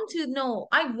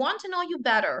want to know you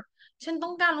better ฉันต้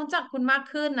องการรู้จักคุณมาก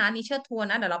ขึ้นนะนี่เชื่อทวน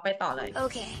นะเดี๋ยวเราไปต่อเลย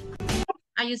Okay.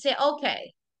 You say okay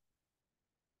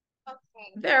Okay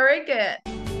Very good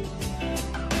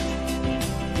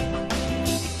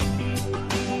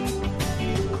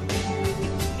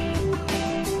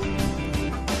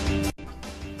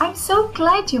I'm so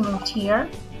glad you moved here.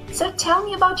 So tell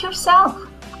me about yourself.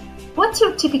 What's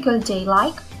your typical day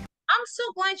like? I'm so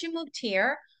glad you moved here.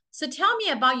 So tell me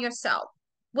about yourself.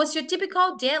 What's your typical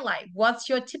day like? What's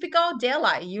your typical day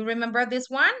like? You remember this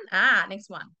one? Next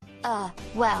one.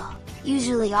 Well,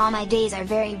 usually all my days are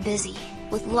very busy,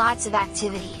 with lots of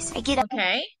activities. I get up.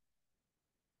 Okay.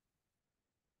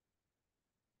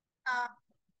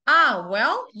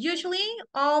 Well, usually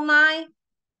all my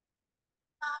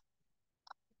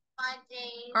My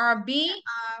days are are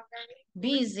very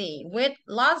busy with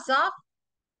lots of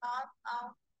lot of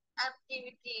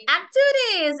activities.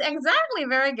 activities. Exactly,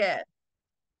 very good.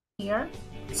 Here.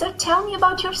 So tell me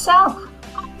about yourself.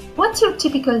 What's your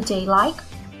typical day like?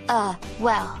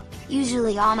 Well,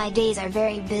 usually all my days are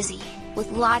very busy, with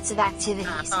lots of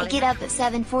activities. I get up at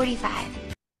 7:45.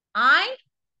 I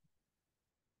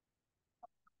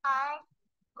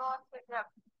go to the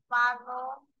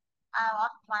bathroom, I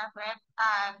wash my face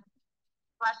and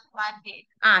brush my teeth.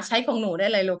 ใช้ของหนูได้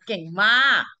เลยลูกเก่งมา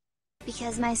ก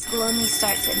Because my school only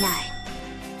starts at 9.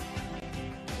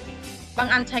 บาง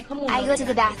อันใช้ข้อมูล I go to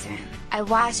the bathroom, I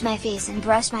wash my face and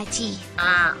brush my teeth.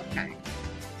 Okay.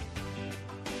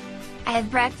 I have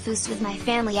breakfast with my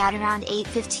family at around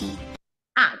 8:15.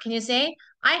 Can you say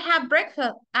I have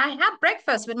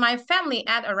breakfast with my family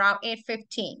at around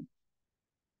 8:15.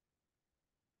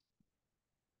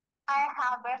 I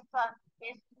have breakfast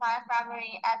with my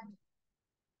family at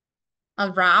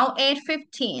Around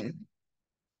 8:15.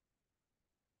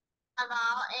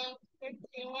 around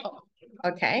 8:15.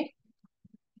 Okay.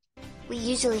 We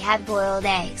usually have boiled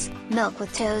eggs, milk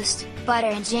with toast,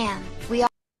 butter and jam.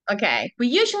 Okay. We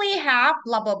usually have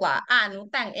blah blah blah. หนู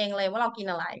แต่งเองเลยว่าเรากิน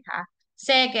อะไรคะ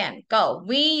Say again. Go.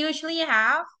 We usually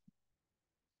have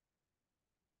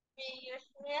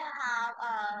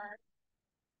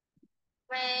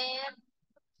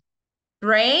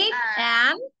bread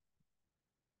and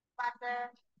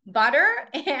butter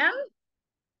and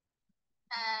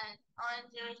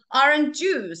orange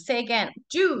juice. Say again.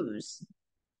 Juice.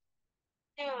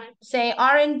 Say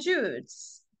orange juice.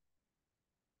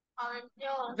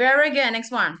 Very good.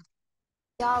 Next one.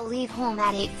 We all leave home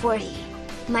at 8:40.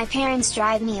 My parents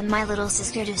drive me and my little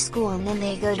sister to school and then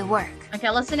they go to work.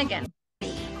 Okay, listen again.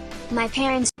 My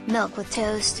parents milk with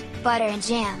toast, butter and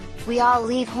jam. We all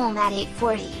leave home at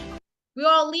 8:40. We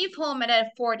all leave home at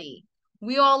 8:40.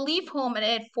 We all leave home at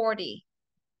 8:40.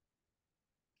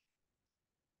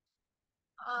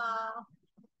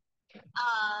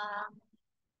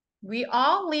 We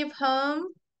all leave home.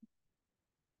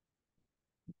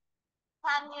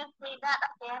 Can you say that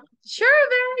again? Sure,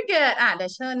 very good. เดี๋ย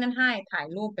วเชิญนั่นให้ถ่าย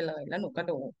รูปไปเลยแล้วหนูก็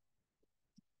ดู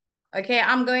Okay,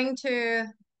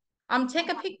 I'm take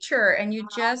a picture and you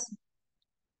just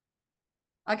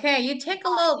Okay, you take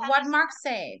a look what Mark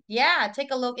say. Yeah,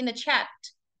 take a look in the chat.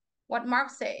 What Mark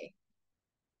say.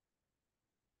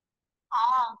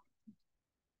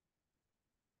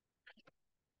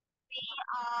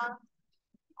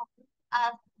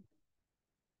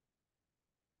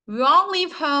 We all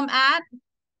leave home at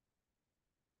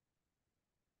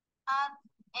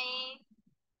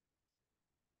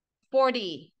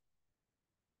 8:40.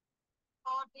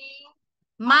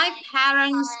 My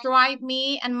parents drive me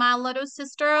and my little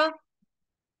sister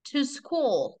to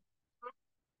school.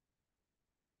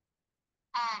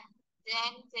 And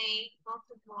then they go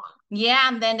to work. Yeah,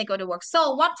 and then they go to work. So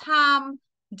what time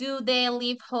do they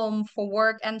leave home for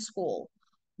work and school?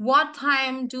 What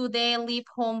time do they leave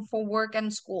home for work and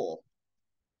school?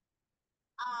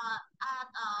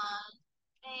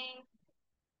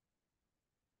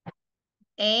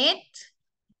 At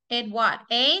 8 what?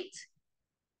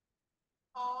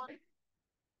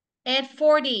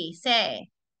 8:40 say.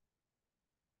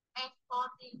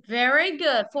 8:40. Very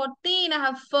good. 40 นะค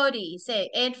ะ 40 say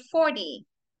 8:40.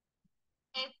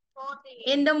 8:40.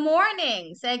 In the morning.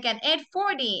 Say again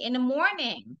 8:40 in the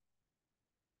morning.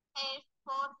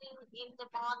 8:40 in the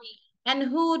morning. And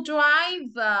who drive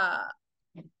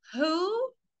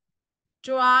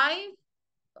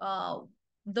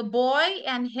the boy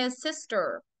and his sister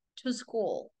to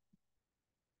school?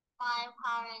 My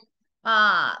parents.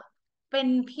 เป็น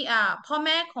พี่พ่อแ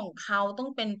ม่ของเขาต้อ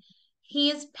งเป็น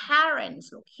his parents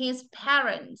his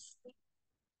parents.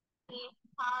 His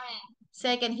parents.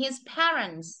 Say again his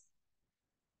parents.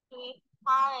 His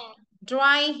parents.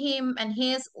 Drive him and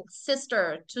his sister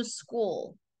to school.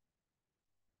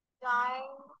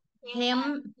 Drive Him.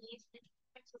 and his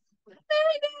sister to school.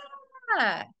 Very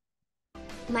good.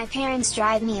 My parents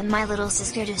drive me and my little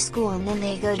sister to school and then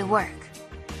they go to work.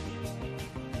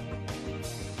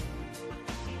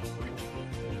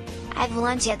 I have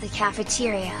lunch at the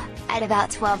cafeteria at about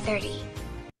 12:30.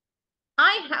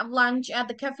 I have lunch at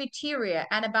the cafeteria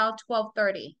at about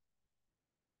 12:30.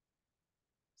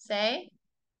 Say,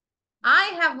 I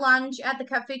have lunch at the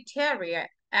cafeteria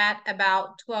at about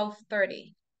 12:30.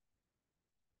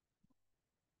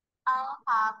 I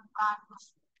have lunch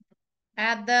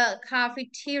At the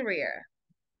cafeteria.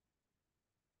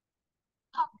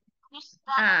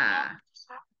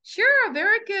 Sure,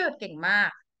 very good. เก่งมา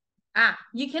ก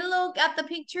you can look at the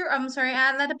picture. I'm sorry,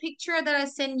 at the picture that I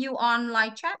sent you on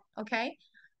live chat. Okay.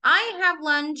 I have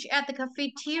lunch at the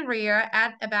cafeteria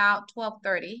at about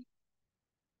 12:30.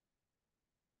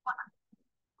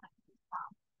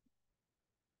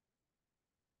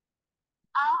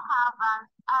 I have an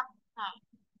appetite.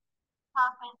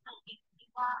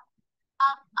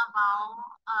 At about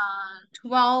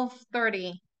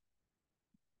 12:30.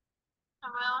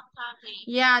 12:30.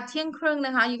 Yeah, เที่ยงครึ่งน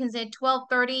ะคะ you can say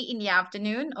 12:30 in the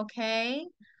afternoon, okay?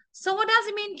 So what does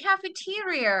it mean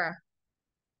cafeteria?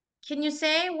 Can you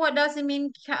say what does it mean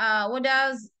what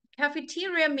does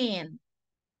cafeteria mean?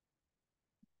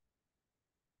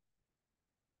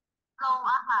 โรง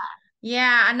อาหาร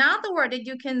Yeah, another word that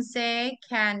you can say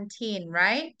canteen,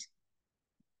 right?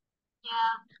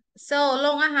 Yeah. So โร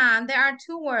งอาหาร there are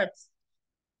two words.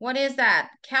 What is that?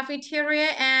 Cafeteria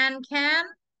and Canteen.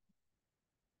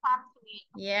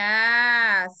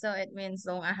 Yeah, so it means โ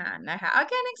รงอาหารนะคะ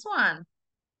Okay, next one.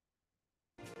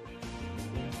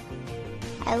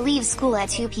 I leave school at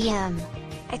 2 p.m.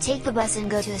 I take the bus and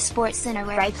go to a sports center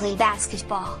where I play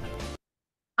basketball.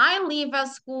 I leave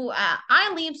school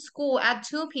at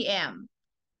 2 p.m.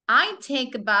 I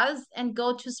take a bus and go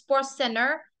to sports center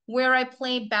where I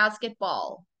play basketball.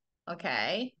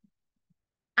 Okay.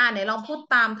 เดี๋ยวลองพูด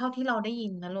ตามเท่าที่เราได้ยิ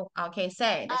นนะลูก โอเค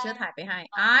say เดี๋ยวช่วยถ่ายไปให้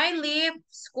I leave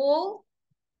school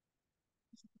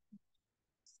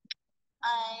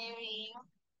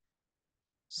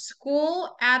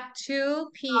at 2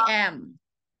 p.m.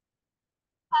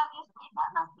 Can you say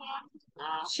that again?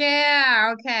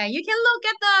 Share, okay. You can look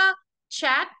at the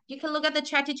chat. You can look at the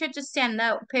chat. Teacher just send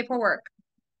the paperwork.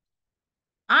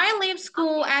 I leave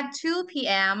school at 2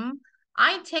 p.m.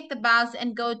 I take the bus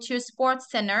and go to sports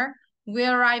center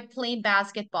where I play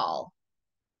basketball.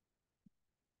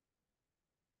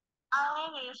 I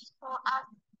leave school at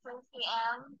 2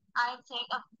 p.m. I take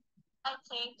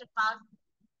the bus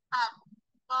and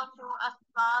go to a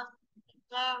sports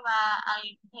center where I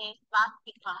play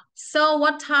basketball. So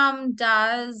what time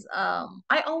does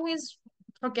I always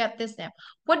forget this name.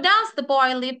 What does the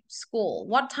boy leave school?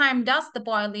 What time does the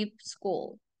boy leave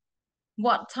school?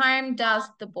 What time does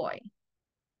the boy?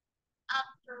 At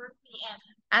 2 p.m.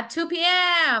 At 2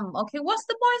 p.m. Okay, what's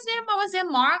the boy's name? What was it?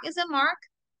 Mark? Is it Mark?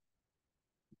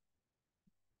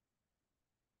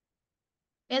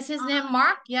 Is his name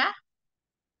Mark? Yeah?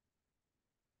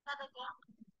 That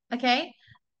again. Okay.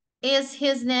 Is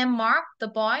his name Mark, the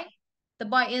boy? The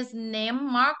boy is named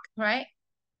Mark, right?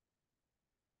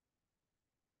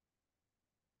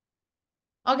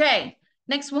 Okay,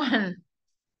 next one.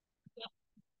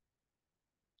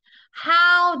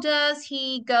 How does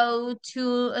he go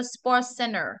to a sports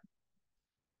center?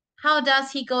 How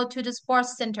does he go to the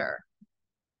sports center?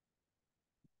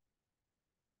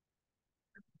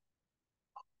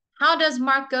 How does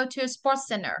Mark go to a sports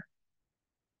center?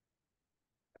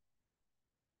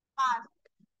 Bus.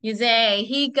 You say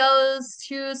he goes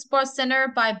to sports center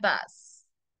by bus.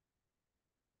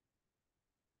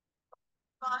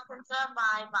 Sports center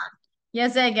by bus.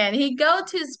 Yes, again. He go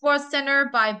to sports center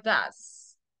by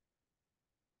bus.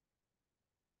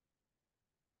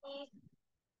 He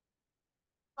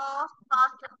goes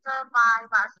sports center by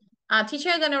bus.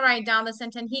 Teacher gonna write down the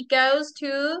sentence. He goes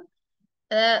to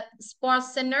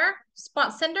sports center.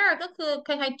 Sports center ก็คือค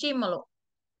ล้ายๆจิมอะลูก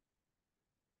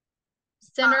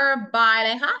Center by อะไร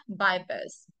คะ by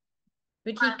bus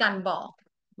วิธีการบอก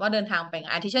ว่าเดินทางไปไง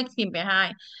ที่เชื่อพิมพ์ไปให้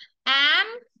and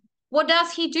what does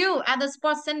he do at the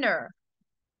sports center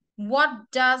what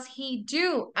does he do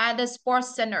at the sports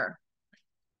center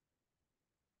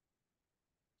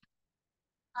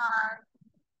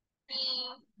He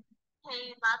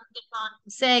plays basketball.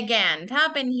 say again ถ้า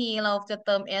เป็น he เราจะเ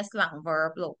ติม s หลัง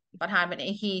verb ลูกประธานเป็น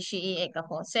he she it กับ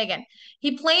พจน์ say again he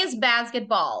plays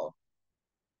basketball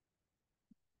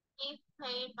He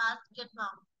plays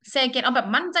basketball. say again เอาแบบ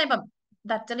มั่นใจแบบ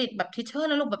ดัดจริตแบบ teacher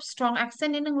นะลูกแบบ strong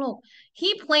accent นิดนึงลูก he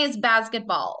plays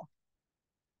basketball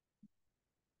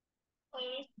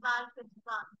Plays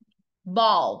basketball.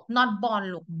 ball not ball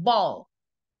ลูก ball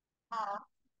Oh.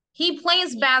 he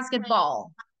plays basketball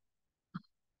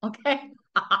okay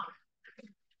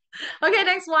okay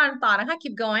next one ต่อนะคะ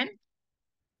keep going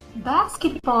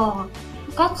Basketball.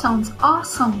 That sounds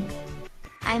awesome.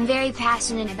 I'm very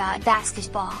passionate about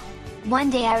basketball. One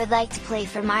day I would like to play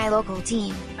for my local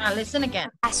team. Listen again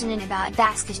Passionate about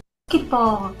basketball.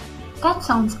 Basketball. That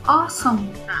sounds awesome.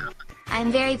 I'm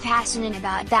very passionate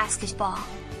about basketball.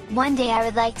 One day I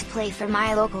would like to play for my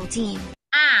local team.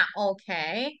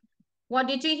 Okay what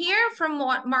did you hear from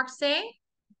what Mark say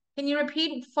can you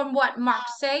repeat from what Mark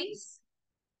says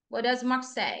what does Mark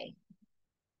say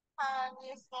Can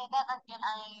you say that again?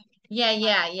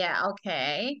 yeah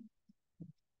okay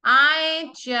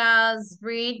I just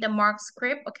read the Mark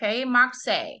script. Okay, Mark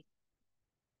say.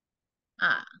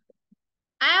 I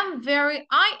am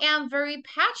very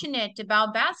passionate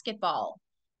about basketball.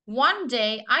 One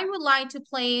day I would like to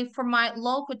play for my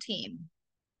local team.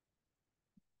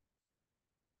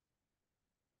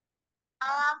 I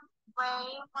am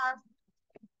very passionate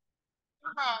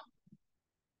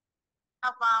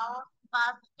about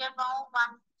basketball.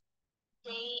 One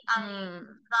day I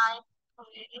like to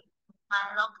play my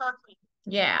local team.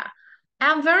 Yeah.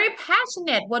 I'm very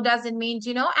passionate. What does it mean? Do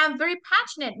you know? I'm very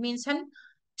passionate means ฉัน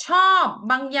ชอบ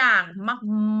บางอย่าง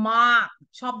มาก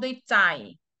ๆชอบด้วยใจ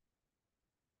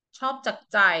ชอบจาก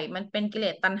ใจมันเป็นกิเล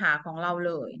สตัณหาของเราเ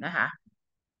ลยนะคะ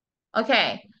โอเค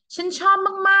ฉันชอบ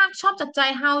มากๆชอบจากใจ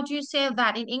how do you say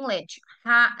that in English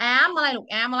am อะไรลูก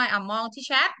am อะไรมองที่แ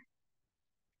ชท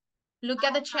look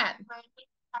at the chat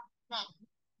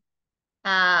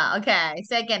okay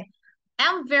say again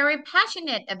I'm very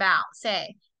passionate about say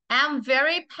I'm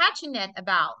very passionate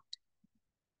about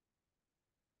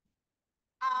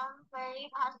I'm very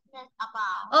passionate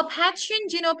about passion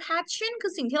you know passion คื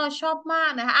อสิ่งที่เราชอบมาก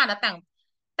นะคะแล้วแ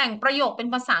ต่งประโยคเป็น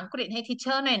ภาษาอังกฤษให้ทีเช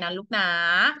อร์หน่อยนะลูกนะ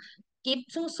กิฟ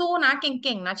สู้ๆนะเ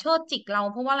ก่งๆนะเชิดจิกเรา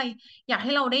เพราะว่าอะไรอยากใ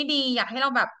ห้เราได้ดีอยากให้เรา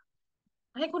แบบ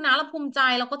ให้คุณน้าเราภูมิใจ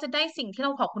เราก็จะได้สิ่งที่เร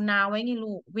าขอคุณน้าไว้นี่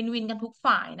ลูกวินวินกันทุก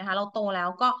ฝ่ายนะคะเราโตแล้ว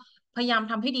ก็พยายาม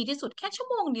ทำให้ดีที่สุดแค่ชั่ว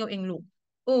โมงเดียวเองลูก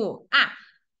อ่ะ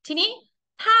ทีนี้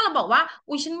ถ้าเราบอกว่า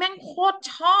อุ้ยฉันแม่งโคตร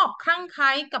ชอบคลั่งไค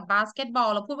ล้กับบาสเกตบอล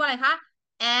เราพูดว่าอะไรคะ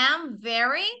am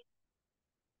very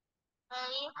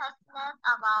passionate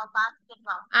about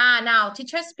basketball. Now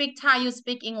teacher speak Thai you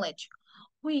speak English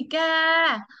หุยแก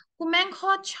กูแม่งโค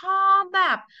ตรชอบแบ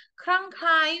บคลั่งไค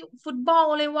ล้ฟุตบอล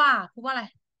เลยว่ะพูดว่าอะไร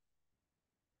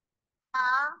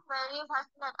I'm very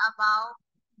passionate about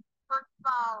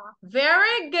football.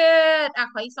 very good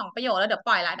ขออีก2ประโยคแล้วเดี๋ยวป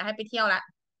ล่อยละเดี๋ยวให้ไปเที่ยวละ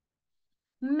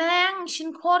แม่งฉัน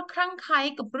โคตรคลั่งไคล้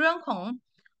กับเรื่องของ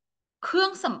เครื่อ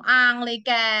งสำอางเลยแ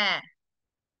ก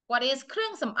What is เครื่อ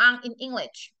งสำอาง in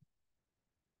English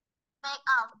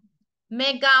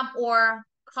makeup or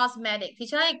cosmetic ที่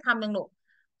ใช่อีกคำหนึ่งลูก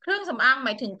เครื่องสำอางหม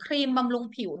ายถึงครีมบำรุง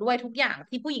ผิวด้วยทุกอย่าง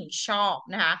ที่ผู้หญิงชอบ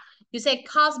นะคะ you say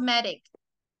cosmetic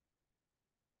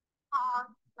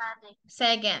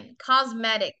say again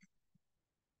cosmetic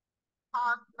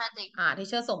ที่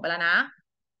เชื่อส่งไปแล้วนะ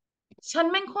ฉัน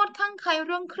แม่งโคตรคลั่งไคล้เ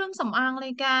รื่องเครื่องสำอางเล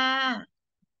ยแก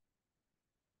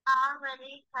I'm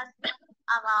very passionate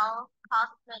about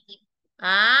cosmetic.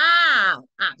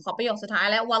 ขอประโยคสุดท้าย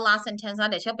แล้ว one last sentence นะ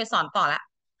เดี๋ยวเชื่อไปสอนต่อละ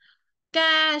แก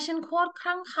ฉันโคตรค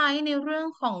ลั่งไคล้ในเรื่อง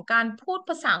ของการพูดภ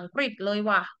าษาอังกฤษเลย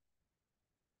ว่ะ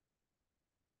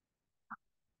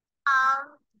I'm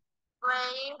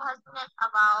very passionate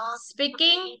about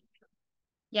speaking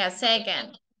yeah say again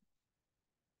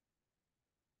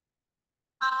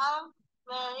I'm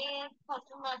very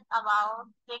passionate about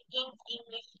speaking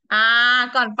English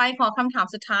ก่อนไปขอคำถาม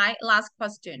สุดท้าย last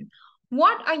question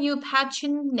what are you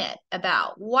passionate about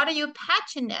what are you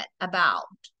passionate about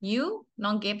you น้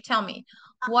องกิฟ tell me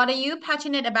what are you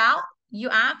passionate about you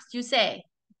ask you say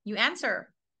you answer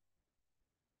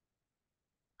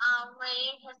I'm very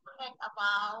passionate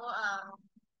about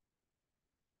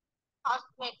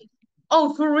cosmetics. Oh,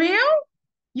 for real?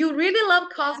 You really love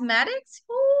cosmetics?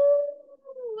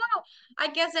 Ooh, wow. I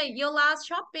guess at your last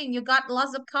shopping, you got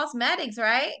lots of cosmetics,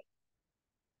 right?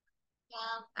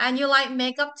 Yeah. And you like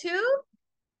makeup too?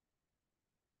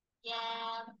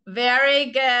 Yeah. Very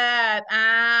good.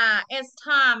 It's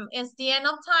time. It's the end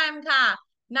of time ค่ะ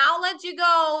Now let you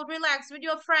go. Relax with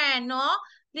your friend เนอะ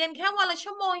เรียนแค่วันละ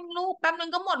ชั่วโมงลูกแป๊บนึ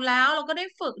งก็หมดแล้ว เราก็ได้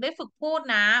ฝึกพูด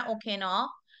นะ โอเคเนาะ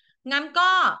งั้น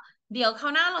ก็เดี๋ยวครา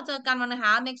วหน้าเราเจอกันวันนะค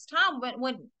ะ next time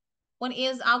when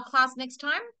is our class next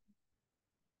time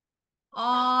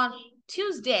on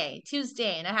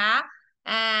Tuesday นะคะ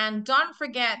and don't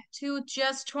forget to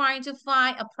just try to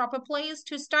find a proper place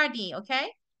to study okay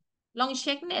ลองเ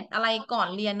ช็คเน็ตอะไรก่อน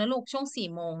เรียนนะลูกช่วง4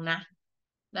 โมงนะ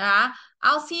นะคะ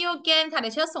I'll see you again ค่ะเดี๋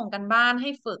ยวเชื่อส่งกันบ้านให้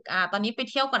ฝึกตอนนี้ไป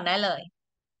เที่ยวก่อนได้เลย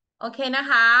โอเคนะ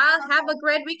คะ Have a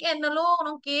great weekend นะลูก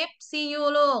น้องกิฟต์ See you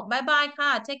ลูกบ๊ายบายค่ะ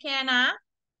Take care นะ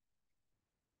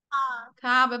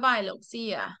ค่ะบ๊ายบายลูก See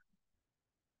ya